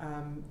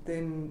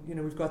 then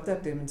we've got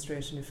that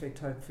demonstration effect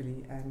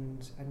hopefully,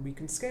 and we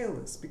can scale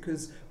this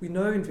because we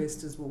know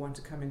investors will want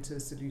to come into a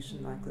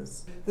solution like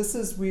this.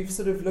 We've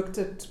sort of looked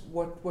at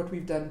what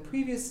we've done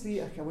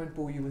previously. Okay, I won't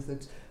bore you with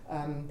it,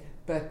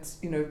 but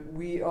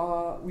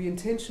we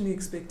intentionally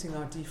expecting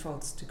our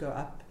defaults to go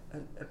up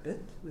a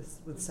bit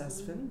with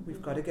SASFin.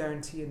 We've got a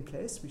guarantee in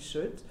place. We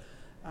should.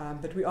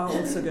 But we are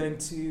also going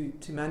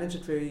to manage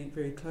it very,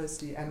 very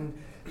closely. And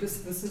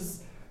this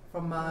is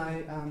from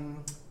my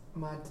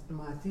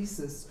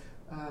thesis.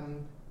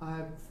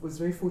 I was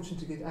very fortunate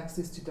to get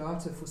access to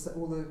data for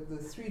all the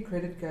 3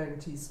 credit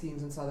guarantee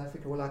schemes in South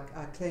Africa. Well,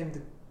 I claimed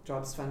the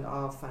Jobs Fund,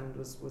 our fund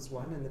was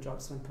one in the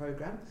Jobs Fund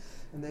program,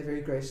 and they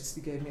very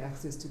graciously gave me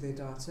access to their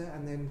data.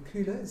 And then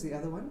Kula is the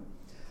other one.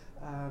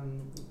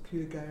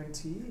 Kula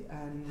guarantee,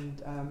 and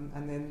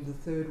then the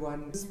third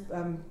one is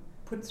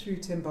put through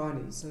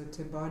Tembani. So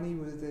Tembani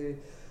were the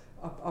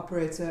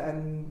operator,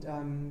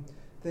 and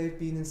they've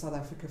been in South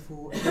Africa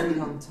for a very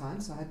long time,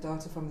 so I had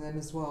data from them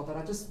as well. But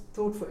I just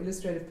thought for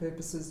illustrative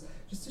purposes,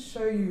 just to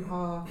show you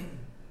how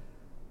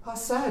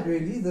sad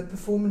really the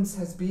performance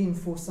has been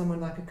for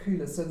someone like a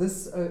Kula. So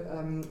this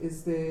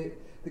is the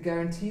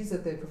guarantees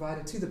that they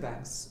provided to the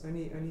banks,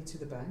 only to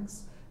the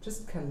banks,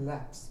 just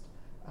collapsed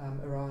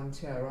around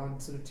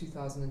sort of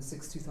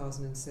 2006,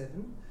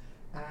 2007,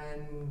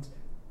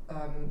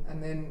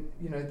 and then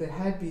there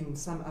had been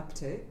some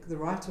uptake. The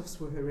write-offs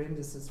were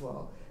horrendous as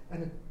well,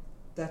 and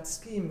that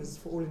scheme has,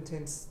 for all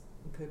intents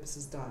and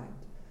purposes, died.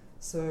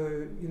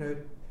 So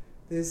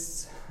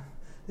there's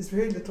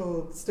very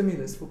little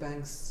stimulus for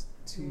banks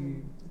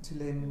to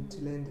lend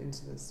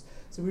into this.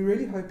 So we're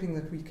really hoping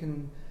that we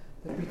can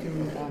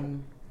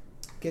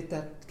get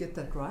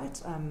that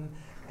right.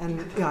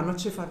 And yeah, I'm not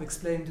sure if I've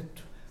explained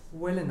it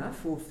well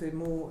enough, or if there are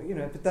more,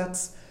 but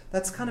that's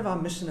kind of our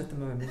mission at the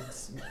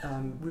moment.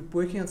 We're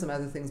working on some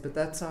other things, but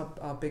that's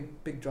our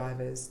big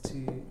driver is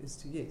to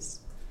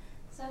yes.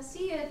 So I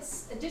see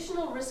it's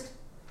additional risk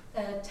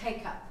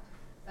take-up,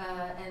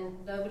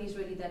 and nobody's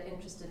really that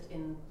interested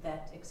in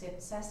that except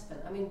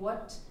SASFin. I mean,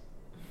 what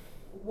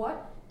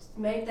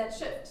made that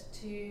shift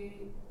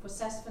for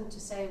SASFin to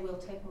say we'll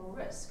take more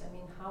risk? I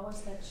mean, how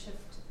was that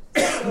shift?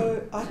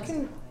 So I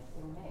can.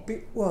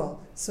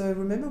 So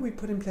remember we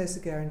put in place a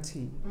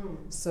guarantee.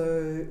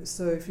 So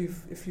if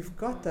you've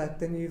got that,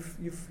 then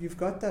you've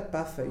got that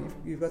buffer.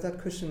 You've got that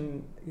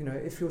cushion.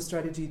 If your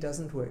strategy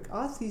doesn't work.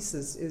 Our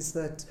thesis is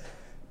that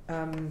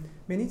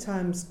many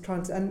times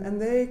and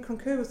they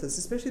concur with this,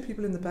 especially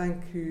people in the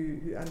bank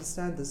who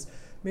understand this.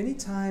 Many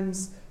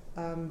times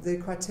their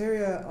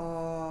criteria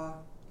are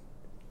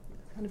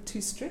kind of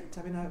too strict.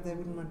 I mean, they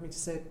wouldn't want me to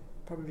say it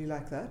probably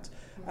like that.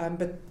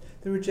 But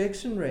the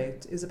rejection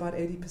rate is about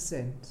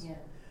 80%. Yeah.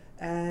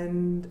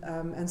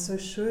 And so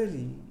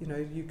surely,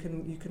 you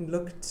can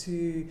look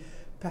to,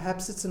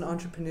 perhaps it's an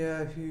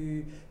entrepreneur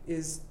who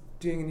is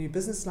doing a new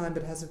business line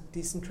but has a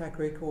decent track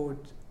record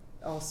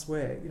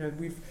elsewhere.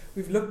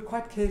 We've looked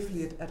quite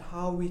carefully at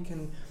how we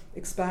can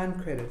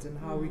expand credit and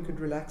how we could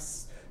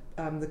relax.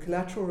 The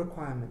collateral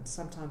requirements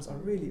sometimes are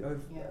really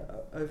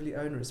overly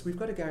onerous. We've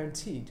got a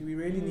guarantee. Do we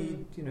really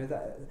need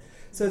that?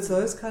 So it's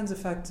those kinds of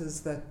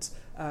factors that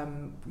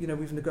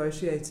we've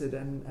negotiated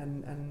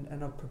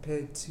and are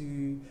prepared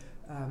to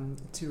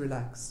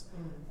relax.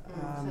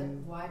 So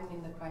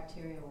widening the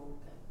criteria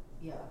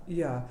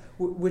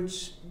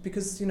which,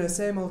 because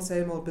same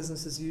old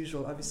business as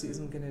usual obviously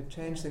isn't going to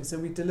change things. So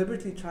we're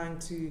deliberately trying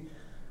to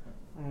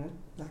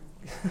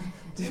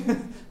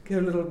give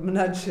a little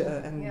nudge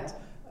here and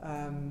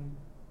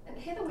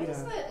Heather, where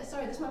does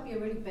sorry, this might be a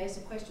really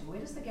basic question. Where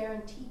does the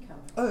guarantee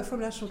come from? Oh, from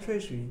National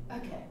Treasury.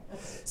 Okay.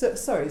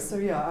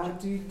 I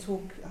do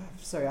talk.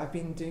 I've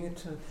been doing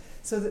it.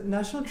 So the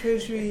National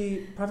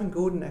Treasury, Pravin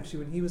Gordhan actually,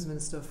 when he was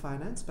Minister of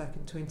Finance back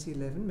in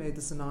 2011, made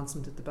this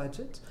announcement at the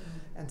budget,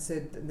 and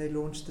said they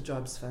launched the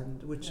Jobs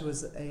Fund, which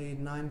was a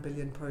 9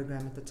 billion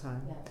program at the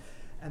time,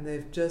 and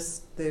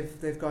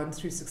they've gone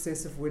through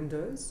successive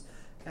windows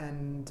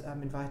and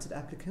invited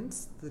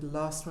applicants. The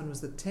last one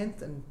was the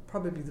 10th and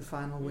probably the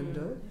final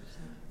window.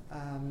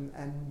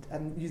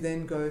 And you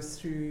then go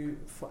through,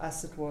 for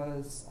us it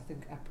was, I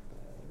think, it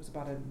was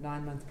about a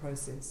 9-month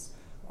process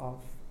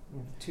of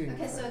touring.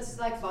 Okay, so it's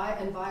like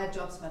via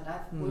Jobs Fund.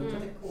 I've worked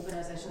with an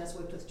organisation that's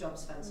worked with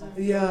Jobs Fund. So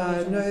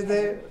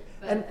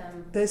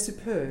they're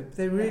superb.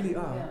 They really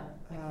are.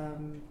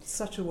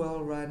 Such a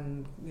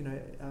well-run,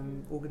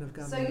 organ of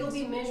government. So you'll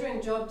be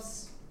measuring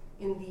jobs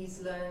in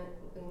these loan.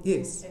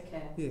 Yes.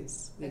 Okay.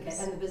 Yes. Okay,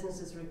 and the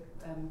businesses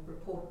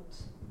report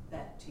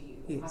that to you.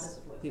 Yes. How does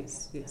it work?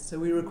 Yes. So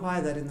we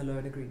require that in the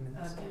loan agreement.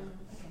 Okay.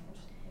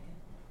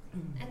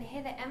 And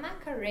Heather, am I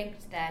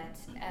correct that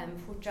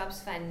for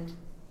Jobs Fund,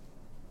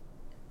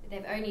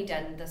 they've only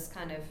done this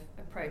kind of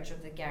approach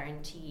of the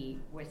guarantee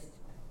with,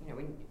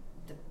 when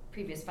the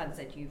previous funds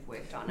that you've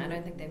worked on? I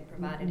don't think they've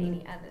provided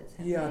any others.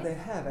 They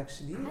have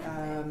actually,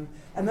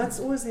 and that's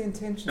always the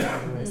intention. By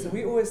the way. So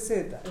we always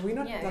said we're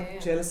not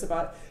jealous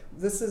about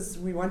this.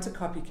 We want a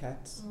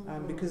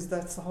copycat because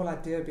that's the whole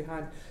idea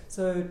behind.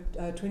 So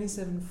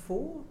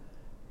 274,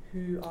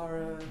 who are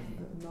a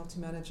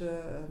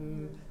multi-manager.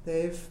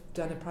 They've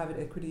done a private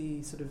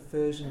equity sort of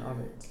version of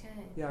it.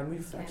 Okay. Yeah, and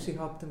we've actually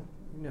helped them,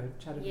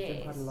 chatted with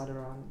them quite a lot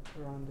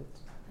around it.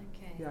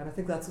 Okay. Yeah, and I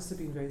think that's also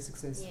been very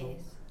successful.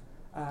 Yes.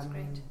 That's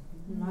great.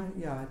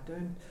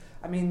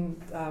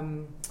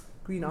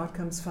 Green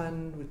Outcomes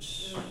Fund,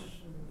 which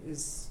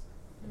is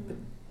a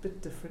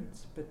bit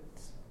different, but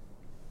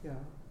yeah,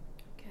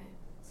 Okay.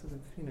 sort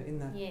of in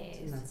that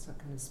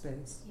kind of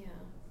space. Yeah.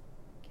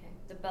 Okay.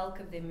 The bulk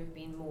of them have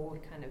been more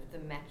kind of the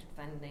matched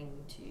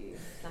funding to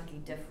slightly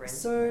different.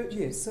 So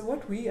yes, so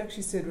what we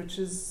actually said, which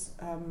is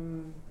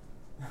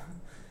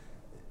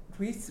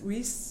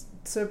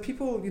so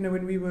people,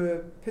 when we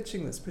were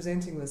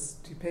presenting this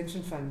to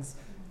pension funds,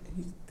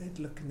 they'd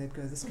look and they'd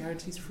go, this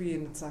guarantee's free,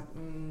 and it's like,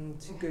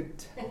 too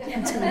good.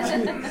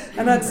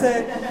 And I'd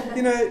say,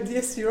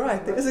 yes, you're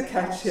right, there is a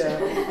catch here,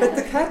 but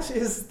the catch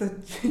is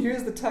that you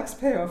as the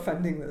taxpayer are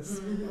funding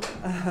this.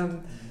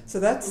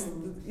 So that's,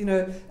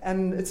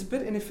 and it's a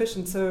bit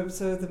inefficient.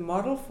 So the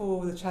model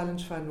for the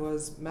Challenge Fund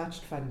was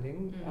matched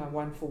funding,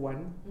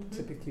 1-for-1,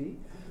 typically.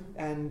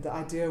 And the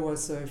idea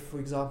was, so for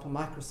example,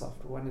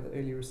 Microsoft were one of the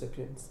early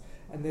recipients,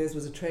 and theirs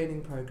was a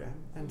training program.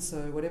 And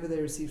so whatever they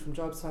received from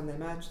Jobs Fund, they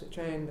matched, they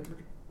trained,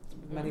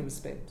 the money was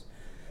spent.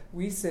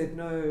 We said,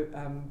 no,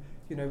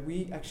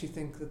 we actually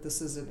think that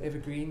this is an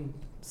evergreen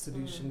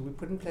solution. We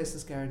put in place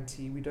this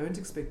guarantee. We don't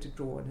expect to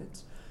draw on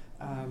it.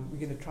 We're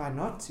going to try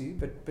not to,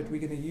 but we're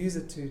going to use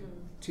it to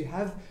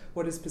have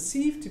what is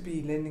perceived to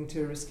be lending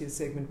to a riskier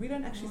segment. We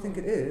don't actually think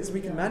it is.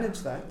 We can manage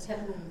that.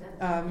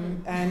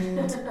 And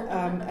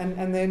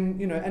then,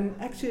 and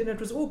actually, and it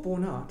was all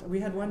borne out.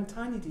 We had one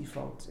tiny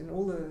default in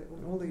all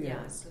the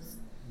years.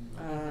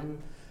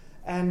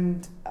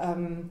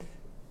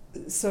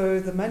 So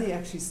the money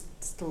actually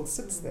still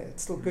sits there.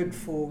 It's still good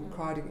for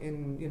crowding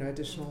in,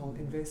 additional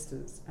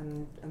investors,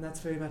 and that's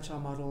very much our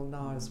model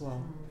now as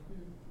well.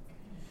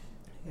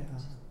 Yeah.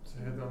 So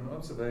I had an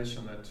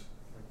observation that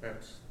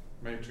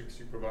matrix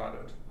you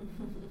provided.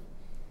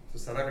 The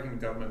South African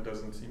government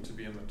doesn't seem to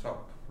be in the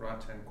top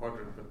right-hand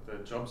quadrant, but the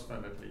Jobs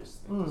Fund at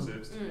least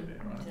deserves to be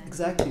there, right?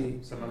 Exactly.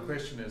 So my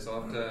question is,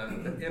 after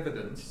the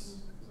evidence,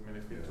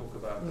 if we talk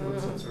about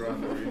what's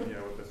around the room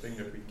here, the thing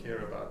that we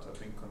care about, I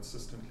think,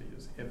 consistently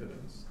is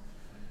evidence.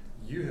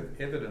 You have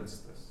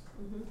evidenced this.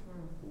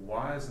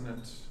 Why isn't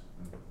it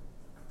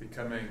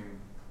becoming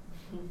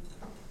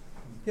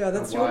Yeah,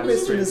 that's your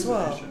question as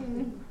well.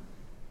 solution?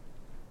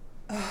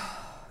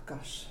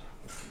 Gosh.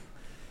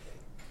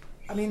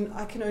 I mean,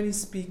 I can only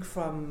speak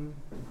from.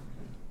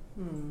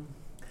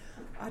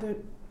 I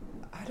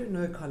don't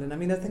know, Colin. I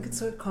mean, I think it's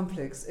so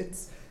complex.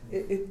 It's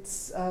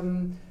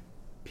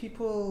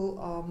people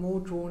are more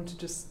drawn to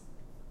just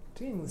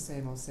doing the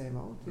same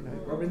old,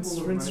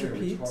 rinse,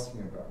 repeat.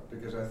 Talking about,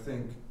 because I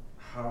think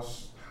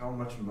how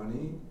much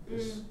money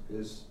is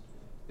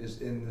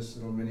in this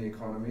little mini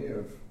economy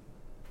of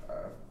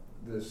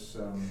this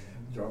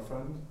job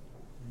fund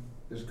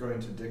is going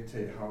to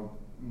dictate how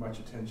much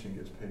attention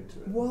gets paid to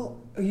it. Well,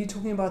 are you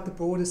talking about the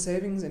broader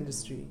savings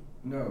industry?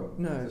 No.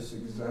 No. This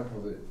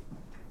example that.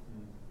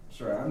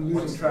 Sorry, I'm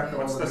losing track of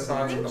what's the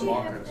size of the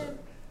market?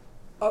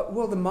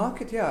 Well, the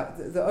market,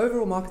 the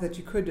overall market that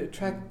you could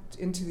attract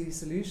into these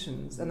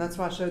solutions, and that's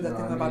why I showed that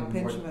thing about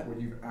pension.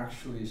 What you've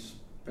actually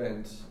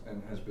spent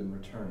and has been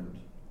returned.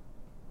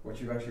 What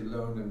you've actually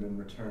loaned and been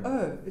returned.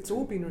 Oh, it's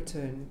all been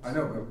returned. I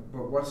know,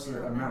 but what's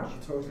the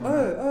amount, total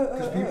amount?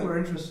 Because people are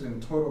interested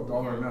in total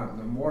dollar amount.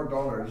 The more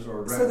dollars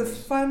or rands. So the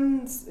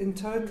funds in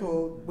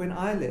total, when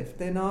I left,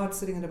 they're now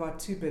sitting at about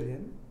 2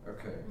 billion.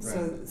 Okay.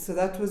 So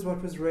that was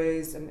what was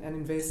raised and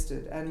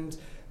invested, and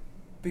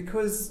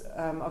because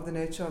of the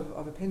nature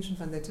of a pension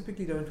fund, they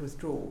typically don't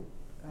withdraw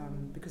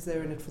because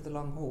they're in it for the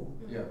long haul.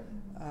 Yeah.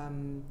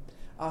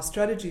 Our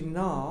strategy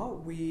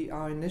now,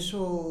 our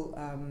initial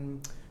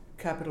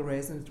capital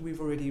raise, and we've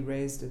already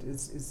raised it,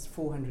 is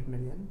 400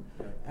 million,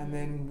 and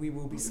then we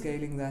will be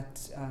scaling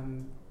that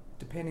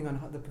depending on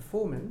the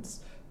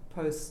performance.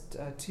 Post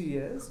 2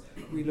 years,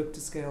 we look to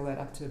scale that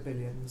up to 1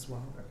 billion as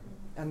well. Okay.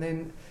 And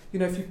then,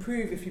 if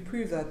you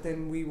prove that,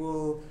 then we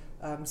will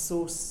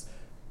source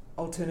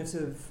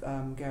alternative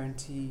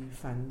guarantee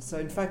funds. So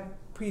in fact,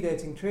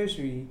 predating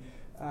Treasury,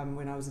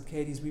 when I was at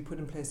Katie's, we put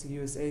in place a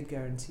USAID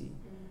guarantee.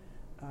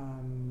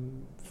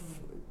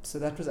 So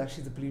that was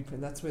actually the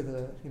blueprint. That's where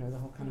the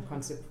whole kind of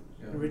concept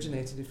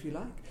originated, if you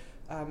like.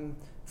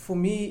 For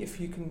me, if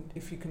you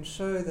can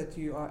show that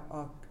you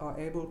are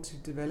able to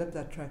develop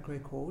that track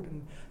record,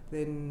 and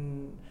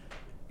then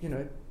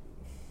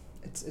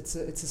it's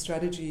a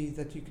strategy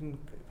that you can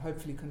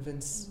hopefully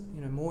convince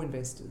more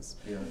investors.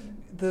 Yeah.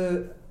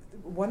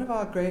 One of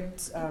our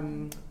great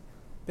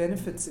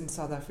benefits in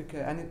South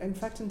Africa, and in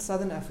fact in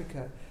Southern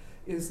Africa,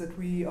 is that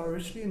we are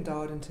richly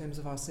endowed in terms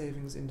of our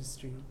savings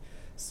industry.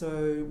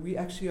 So we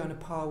actually are on a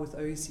par with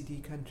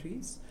OECD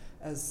countries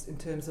as in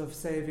terms of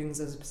savings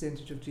as a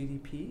percentage of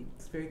GDP.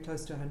 It's very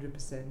close to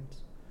 100%.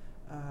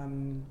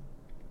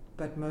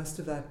 But most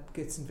of that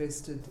gets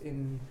invested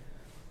in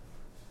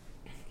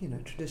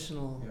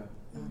traditional Yeah.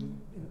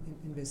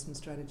 investment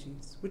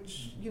strategies,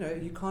 which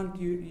you can't.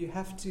 You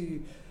have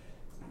to.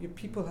 Your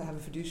people have a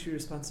fiduciary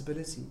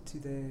responsibility to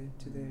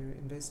their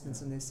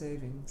investments and their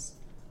savings.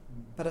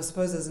 But I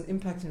suppose as an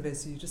impact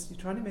investor, you're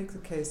trying to make the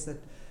case that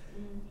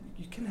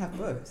you can have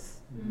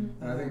both.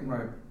 And I think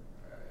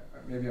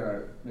maybe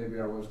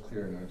I was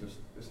clear, and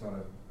it's not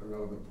a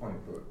relevant point,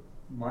 but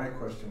my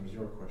question was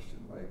your question.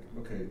 Like,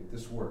 okay,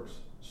 this works.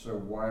 So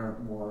why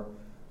aren't more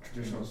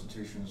traditional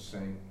institutions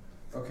saying,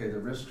 okay, the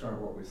risks aren't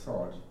what we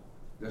thought.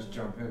 Let's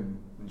jump in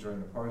and join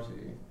the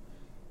party.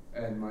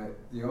 And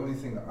the only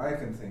thing that I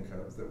can think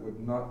of that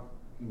would not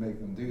make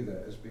them do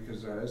that is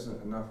because there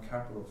isn't enough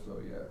capital flow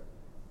yet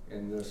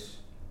in this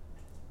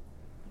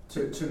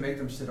to make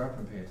them sit up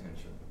and pay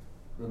attention.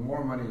 The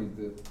more money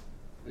that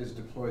is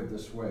deployed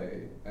this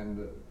way and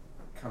that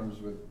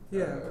comes with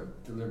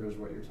delivers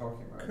what you're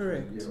talking about,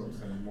 correct, yields,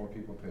 and more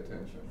people pay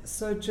attention.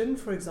 So Gin,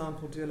 for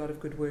example, do a lot of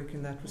good work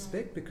in that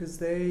respect, because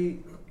they,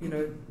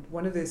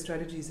 one of their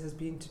strategies has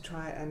been to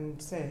try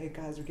and say, hey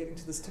guys, we're getting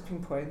to this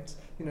tipping point.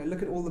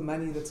 Look at all the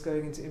money that's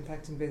going into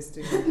impact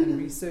investing and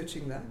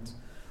researching that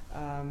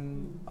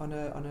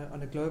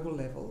on a global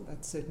level.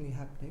 That's certainly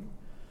happening.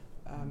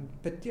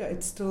 But yeah, it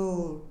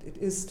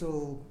is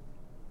still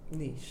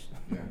niche.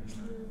 Yeah.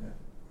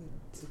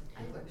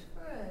 I worked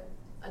for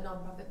a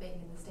non-profit bank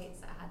in the States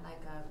that had like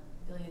 $1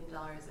 billion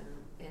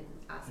in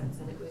assets,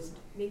 and it was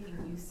making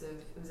use of,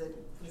 it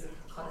was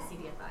called a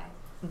CDFI,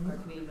 or a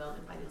Community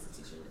Development Fund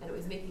Institution, and it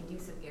was making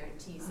use of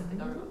guarantees that the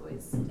government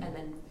was, and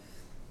then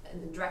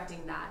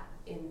directing that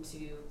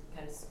into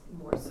kind of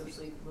more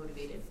socially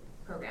motivated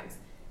programs.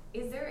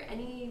 Is there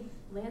any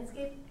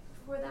landscape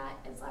for that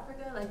in South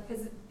Africa? Like,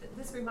 because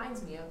this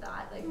reminds me of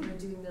that. Like, we're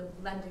doing the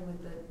lending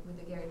with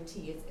the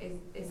guarantee.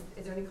 Is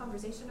there any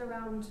conversation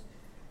around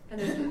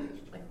kind of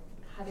like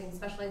having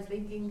specialized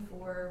banking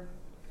for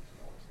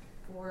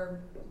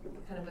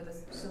kind of with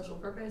a social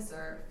purpose,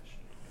 or?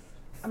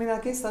 I mean, I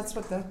guess that's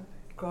what that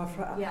graph.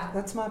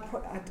 That's my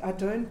point. I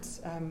don't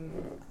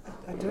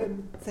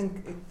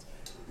think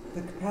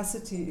the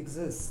capacity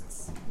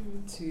exists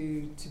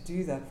to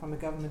do that from a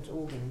government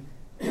organ.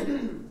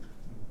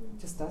 It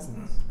just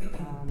doesn't.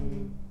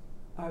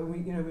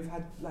 We've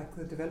had like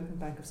the Development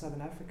Bank of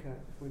Southern Africa,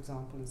 for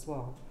example, as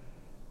well.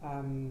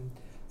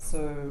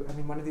 So, I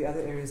mean, one of the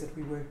other areas that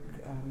we work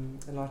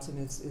a lot in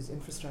is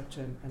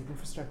infrastructure and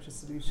infrastructure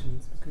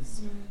solutions,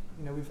 because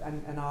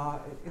and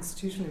our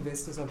institutional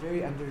investors are very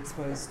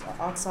underexposed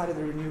outside of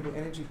the renewable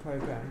energy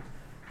program.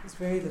 There's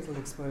very little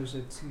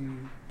exposure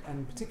to,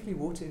 and particularly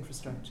water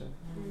infrastructure,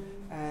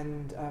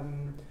 and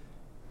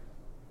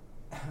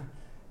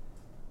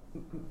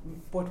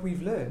what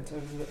we've learned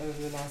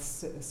over the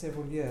last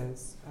several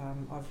years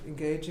of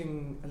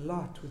engaging a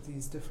lot with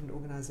these different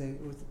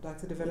organizations,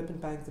 like the Development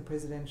Bank, the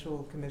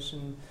Presidential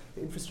Commission,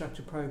 the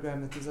infrastructure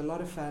program, that there's a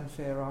lot of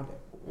fanfare around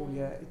all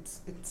year.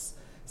 It's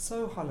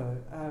so hollow.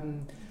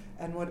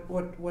 And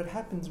what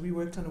happens, we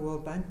worked on a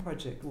World Bank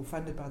project, or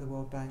funded by the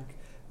World Bank,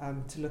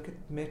 to look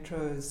at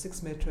metros, 6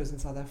 metros in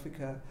South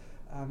Africa.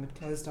 It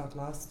closed out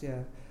last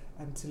year,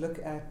 and to look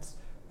at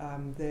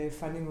their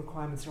funding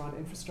requirements around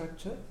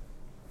infrastructure.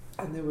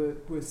 And there were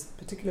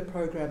particular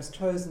programs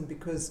chosen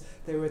because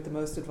they were at the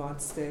most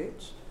advanced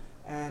stage,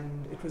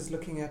 and it was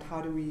looking at how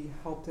do we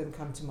help them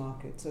come to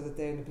market so that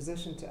they're in a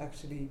position to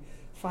actually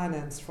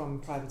finance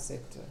from private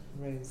sector,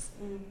 raise.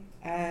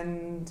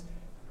 And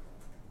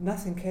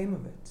nothing came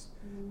of it.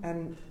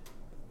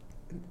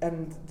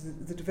 And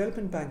the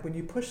Development Bank, when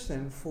you push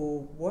them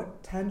for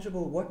what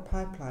tangible, what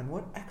pipeline,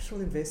 what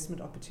actual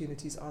investment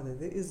opportunities are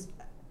there is,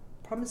 I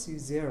promise you,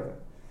 zero.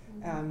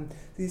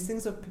 These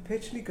things are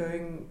perpetually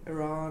going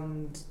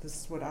around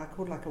this, what I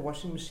call like a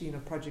washing machine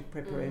of project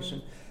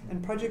preparation.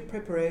 And project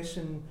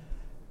preparation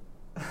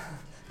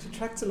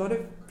detracts a lot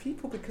of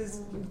people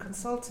because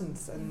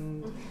consultants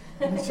and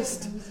it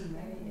just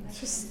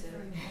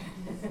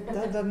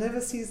that never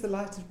sees the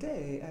light of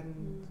day,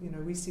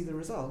 and we see the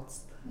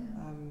results.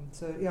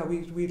 So yeah,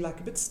 we're like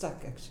a bit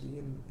stuck actually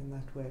in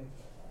that way.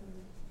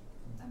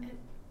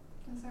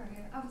 I'm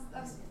sorry,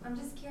 I'm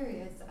just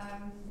curious,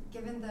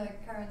 given the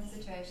current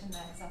situation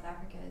that South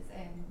Africa is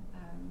in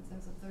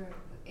terms of the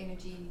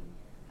energy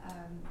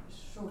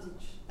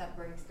shortage that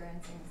we're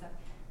experiencing and stuff,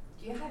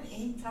 do you have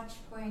any touch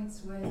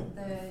points with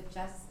the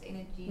just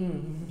energy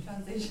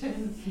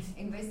transition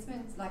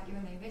investments, like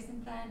even the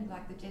investment plan,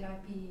 like the JET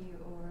IP,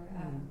 or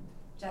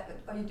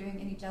are you doing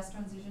any just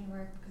transition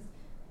work? Because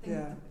I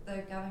think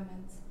the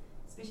government,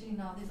 especially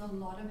now, there's a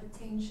lot of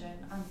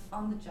attention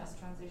on the just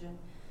transition.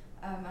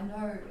 I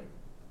know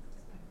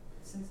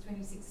since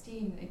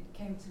 2016 it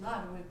came to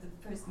light with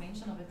the first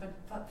mention of it, but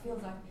it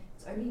feels like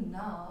it's only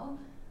now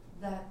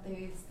that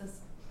there's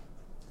this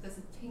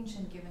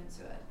attention given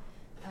to it,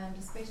 and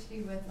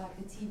especially with like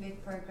the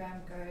TVET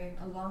program going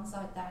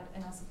alongside that,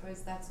 and I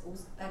suppose that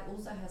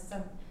also has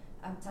some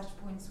touch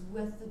points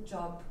with the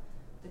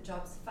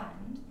jobs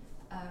fund,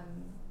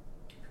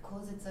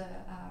 because it's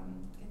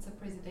a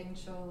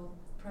presidential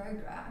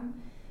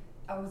program.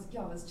 I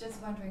was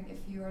just wondering if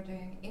you are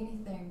doing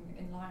anything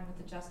in line with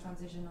the just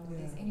transition, or if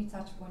there's any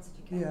touch points that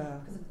you can.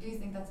 Because I do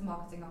think that's a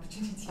marketing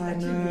opportunity.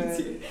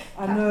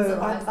 I know.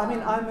 I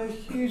mean, I'm a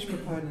huge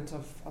proponent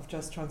of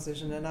just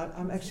transition, and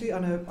I'm actually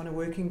on a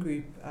working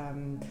group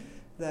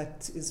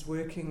that is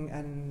working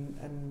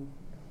and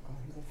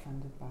who's it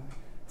funded by?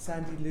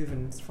 Sandy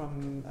Leuven's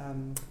from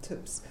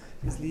TIPS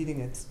is leading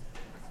it.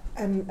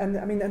 And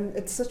I mean, and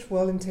it's such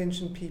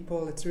well-intentioned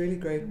people. It's a really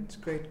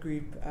great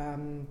group.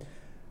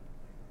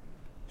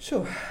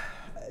 Sure,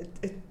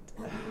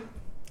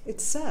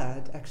 it's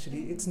sad,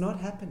 actually. It's not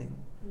happening.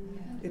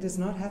 It is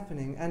not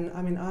happening. And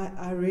I mean,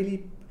 I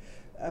really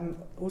am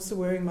also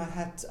wearing my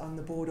hat on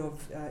the board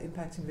of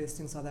Impact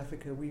Investing South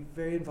Africa. We've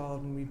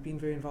been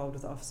very involved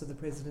with the Office of the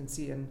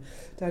Presidency and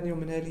Daniel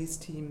Manelli's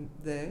team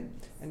there.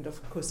 And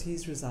of course,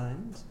 he's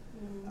resigned.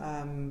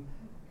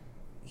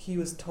 He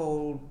was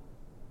told,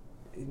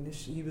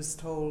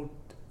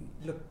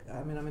 look,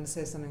 I mean, I'm going to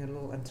say something a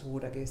little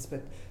untoward, I guess,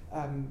 but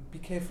be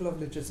careful of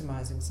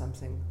legitimizing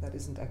something that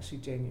isn't actually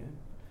genuine.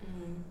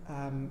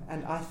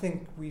 And I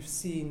think we've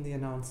seen the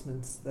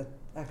announcements that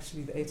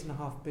actually the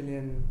 8.5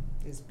 billion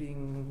is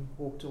being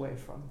walked away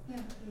from.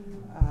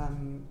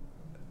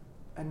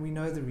 And we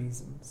know the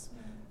reasons.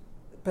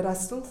 But I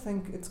still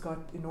think it's got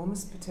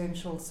enormous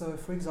potential. So,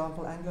 for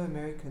example, Anglo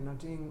American are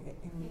doing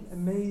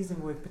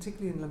amazing work,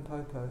 particularly in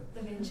Limpopo.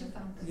 The venture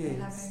fund.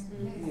 Yes.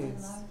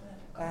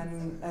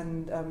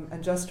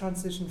 And just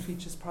transition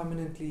features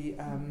prominently.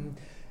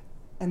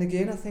 And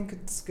again, I think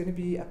it's going to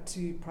be up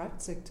to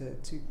private sector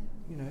to,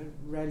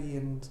 rally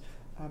and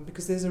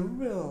because there's a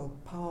real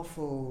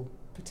powerful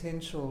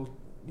potential,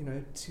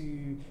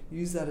 to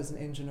use that as an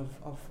engine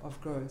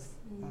of growth.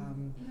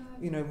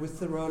 With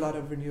the rollout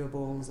of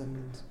renewables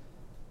and.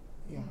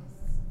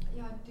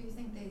 Yeah, do you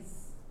think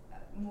there's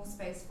more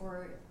space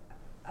for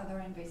other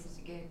investors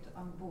to get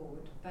on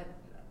board? But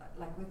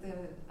like with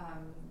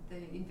the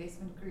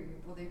investment group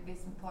or the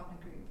investment partner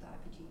group, the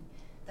IPG,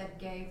 that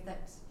gave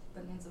that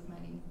billions of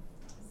money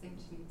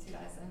essentially to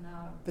us, and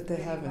now. But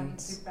they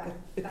haven't.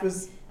 It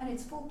was. And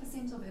it's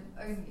 4% of it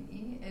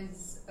only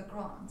is a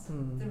grant.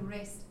 The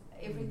rest,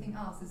 everything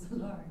else is a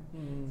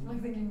loan. So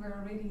I'm thinking we're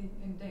already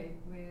in debt.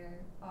 Where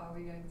are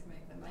we going to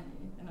make the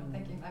money? And I'm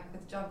thinking like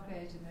with job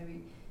creation,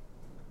 maybe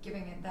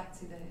giving it back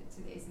to the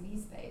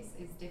SME space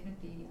is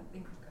definitely, I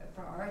think, a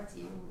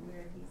priority,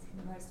 where at least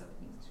most of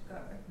it needs to go.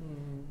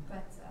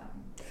 But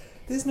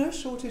there's no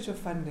shortage of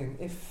funding.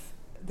 If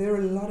there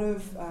are a lot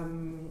of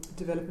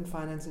development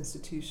finance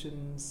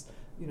institutions,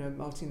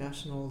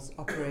 multinationals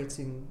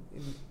operating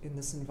in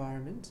this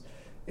environment,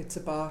 it's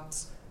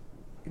about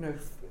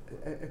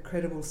a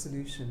credible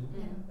solution,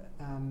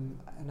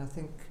 and I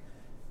think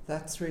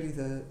that's really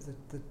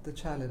the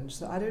challenge.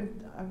 So I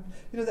don't,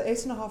 the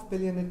 8.5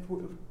 billion, it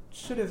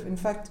should have, in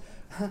fact,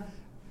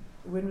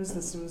 when was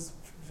this? It was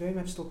very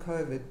much still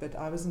COVID, but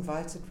I was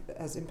invited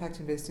as Impact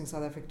Investing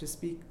South Africa to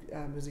speak.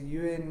 It was a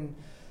UN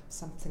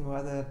something or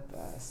other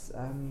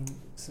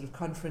sort of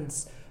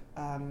conference,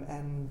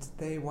 and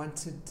they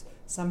wanted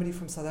somebody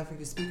from South Africa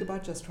to speak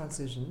about just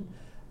transition.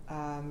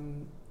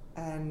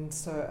 And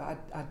so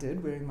I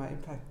did, wearing my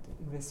Impact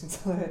Investing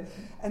South Africa.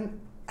 And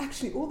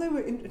actually, all they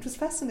were it was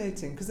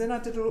fascinating, because then I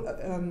did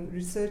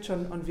research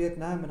on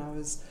Vietnam, and I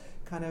was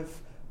kind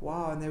of,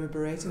 wow, and they were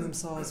berating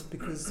themselves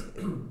because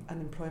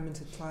unemployment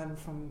had climbed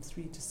from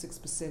 3 to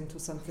 6% or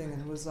something,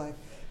 and it was like,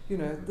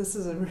 this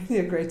is really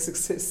a great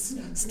success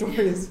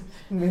story in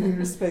many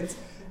respects.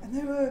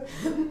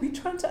 And we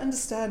trying to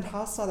understand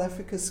how South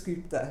Africa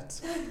scooped that.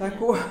 Like,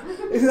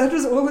 that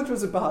was all it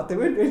was about. They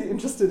weren't really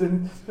interested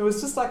in, it was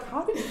just like,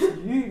 how did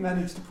you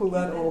manage to pull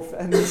that off?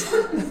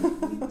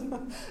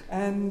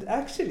 And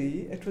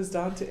actually, it was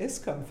down to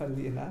Eskom,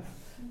 funnily enough.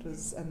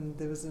 And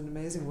there was an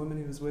amazing woman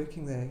who was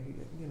working there.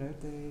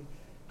 They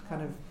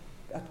kind of,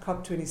 at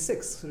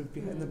COP26, sort of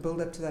in the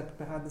build-up to that,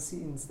 behind the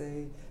scenes,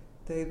 they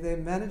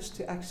managed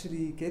to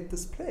actually get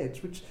this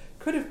pledge, which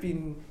could have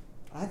been,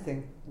 I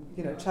think,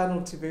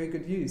 channeled to very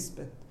good use,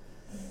 but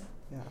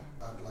yeah.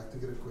 I'd like to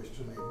get a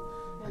question in.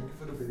 Thank you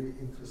for the very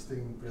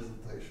interesting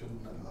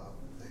presentation.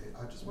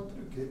 I just wanted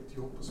to get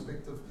your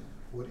perspective.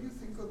 What do you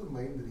think are the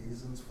main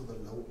reasons for the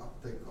low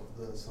uptake of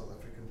the South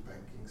African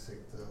banking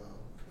sector,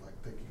 like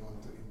taking on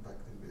to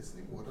impact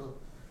investing? What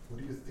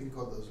do you think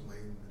are those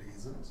main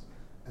reasons?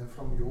 And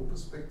from your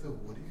perspective,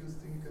 what do you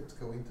think it's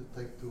going to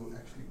take to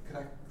actually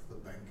crack the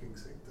banking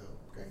sector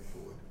going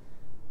forward,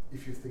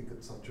 if you think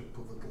it's such a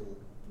pivotal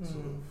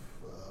sort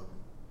of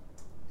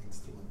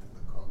instrument in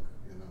the cog,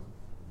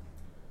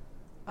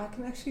 I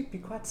can actually be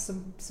quite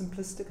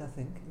simplistic, I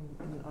think,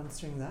 in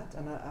answering that.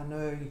 And I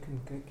know you can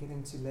get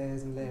into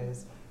layers and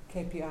layers.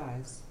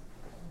 KPIs.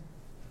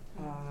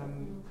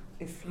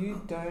 If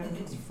you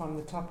don't, from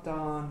the top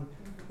down,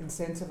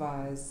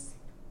 incentivize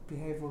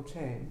behavioral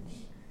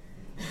change,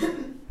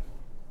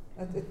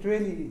 it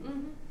really,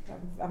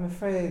 I'm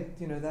afraid,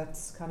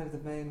 that's kind of the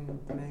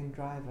main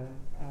driver.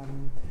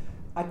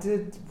 I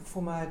did,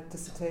 for my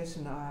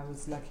dissertation, I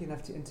was lucky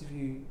enough to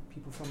interview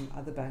people from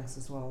other banks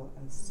as well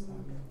as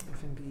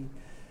FNB,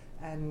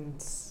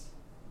 and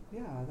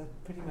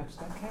that pretty much,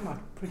 that came out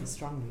pretty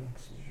strongly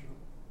actually.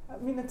 I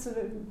mean, it's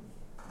a,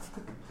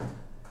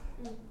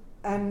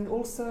 and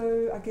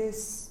also I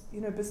guess,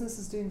 business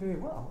is doing very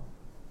well.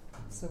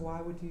 So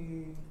why would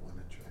you Want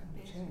to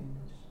change?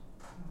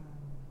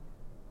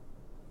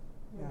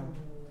 Yeah.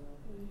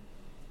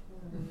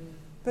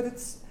 But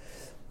it's,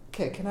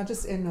 okay, can I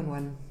just end on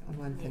one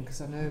thing, because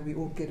I know we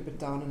all get a bit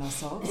down on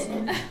ourselves.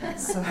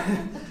 So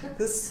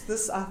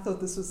this I thought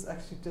this was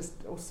actually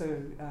just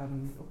also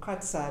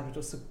quite sad, but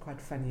also quite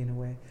funny in a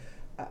way,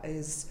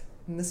 is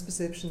in this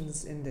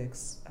perceptions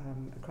index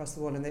across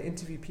the world, and they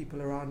interview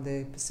people around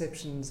their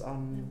perceptions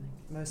on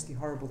mostly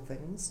horrible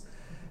things,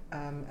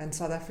 and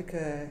South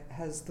Africa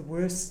has the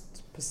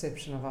worst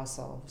perception of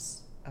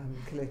ourselves.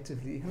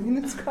 Collectively, I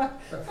mean, it's quite.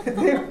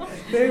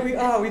 There we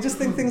are. We just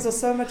think things are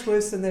so much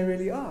worse than they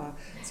really are.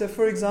 So,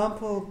 for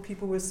example,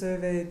 people were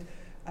surveyed.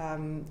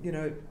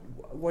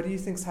 What do you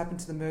think's happened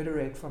to the murder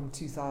rate from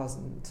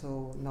 2000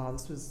 till now?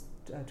 This was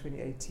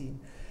 2018,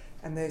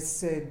 and they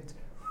said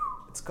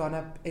it's gone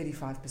up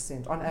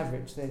 85% on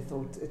average. They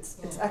thought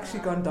it's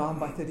actually gone down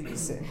by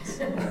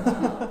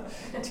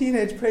 30%.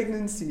 Teenage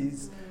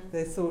pregnancies,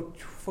 they thought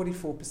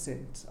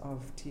 44%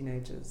 of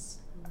teenagers,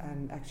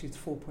 and actually it's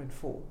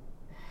 4.4.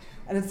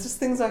 And it's just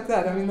things like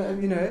that. I mean,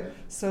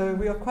 so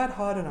we are quite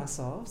hard on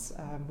ourselves.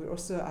 We're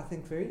also, I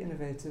think, very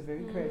innovative,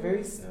 very creative,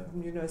 very,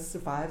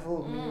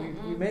 survival. I mean,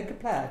 we make a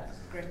plan.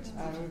 Great.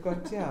 We've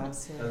got,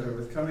 so.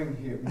 With coming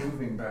here,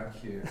 moving back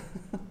here,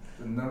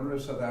 the number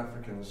of South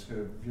Africans who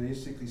have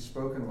basically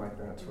spoken like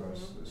that to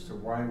us as to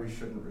why we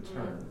shouldn't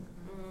return.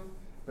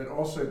 But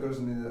also it goes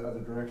in the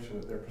other direction,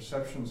 that their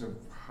perceptions of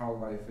how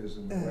life is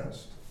in the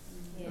West,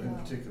 and in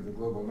particular the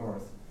global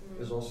North,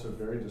 is also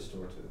very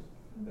distorted.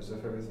 As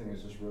if everything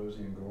is just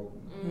rosy and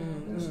golden.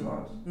 And it's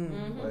not.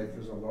 Like,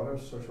 there's a lot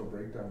of social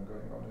breakdown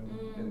going on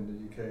in the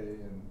UK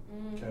and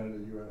Canada,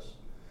 US.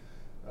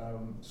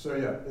 So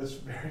yeah,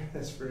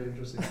 it's very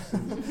interesting to see.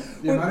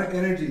 The amount of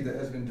energy that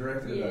has been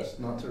directed at us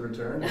not to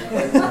return.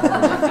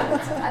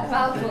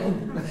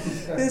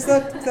 There's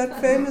that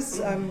famous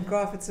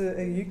graph. It's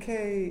a UK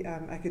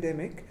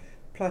academic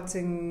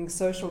plotting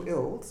social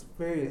ills,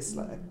 various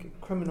like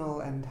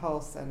criminal and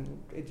health and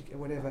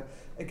whatever,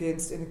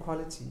 against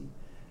inequality.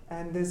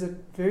 And there's a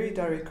very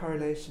direct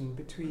correlation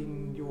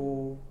between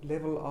your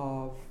level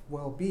of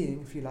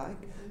well-being, if you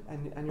like,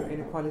 and your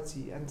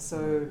inequality. And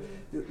so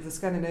the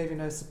Scandinavian,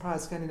 no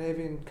surprise,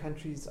 Scandinavian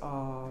countries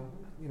are,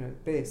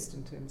 best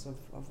in terms of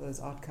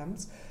those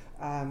outcomes,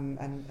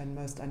 and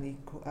most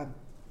unequal,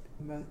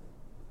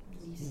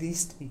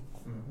 least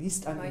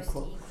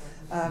unequal.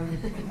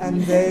 And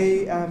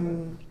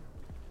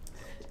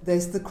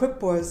the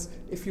quip was,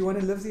 if you want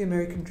to live the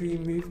American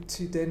dream, move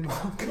to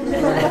Denmark.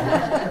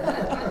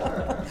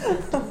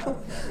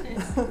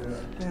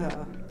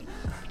 Yeah.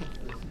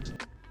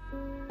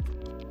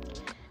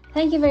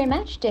 Thank you very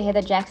much to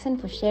Heather Jackson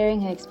for sharing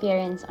her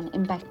experience on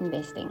impact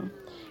investing.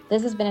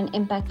 This has been an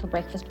Impact for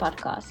Breakfast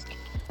podcast.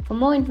 For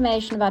more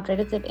information about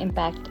relative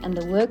impact and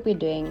the work we're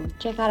doing,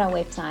 check out our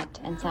website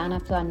and sign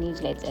up to our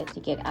newsletter to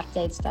get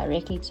updates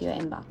directly to your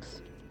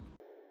inbox.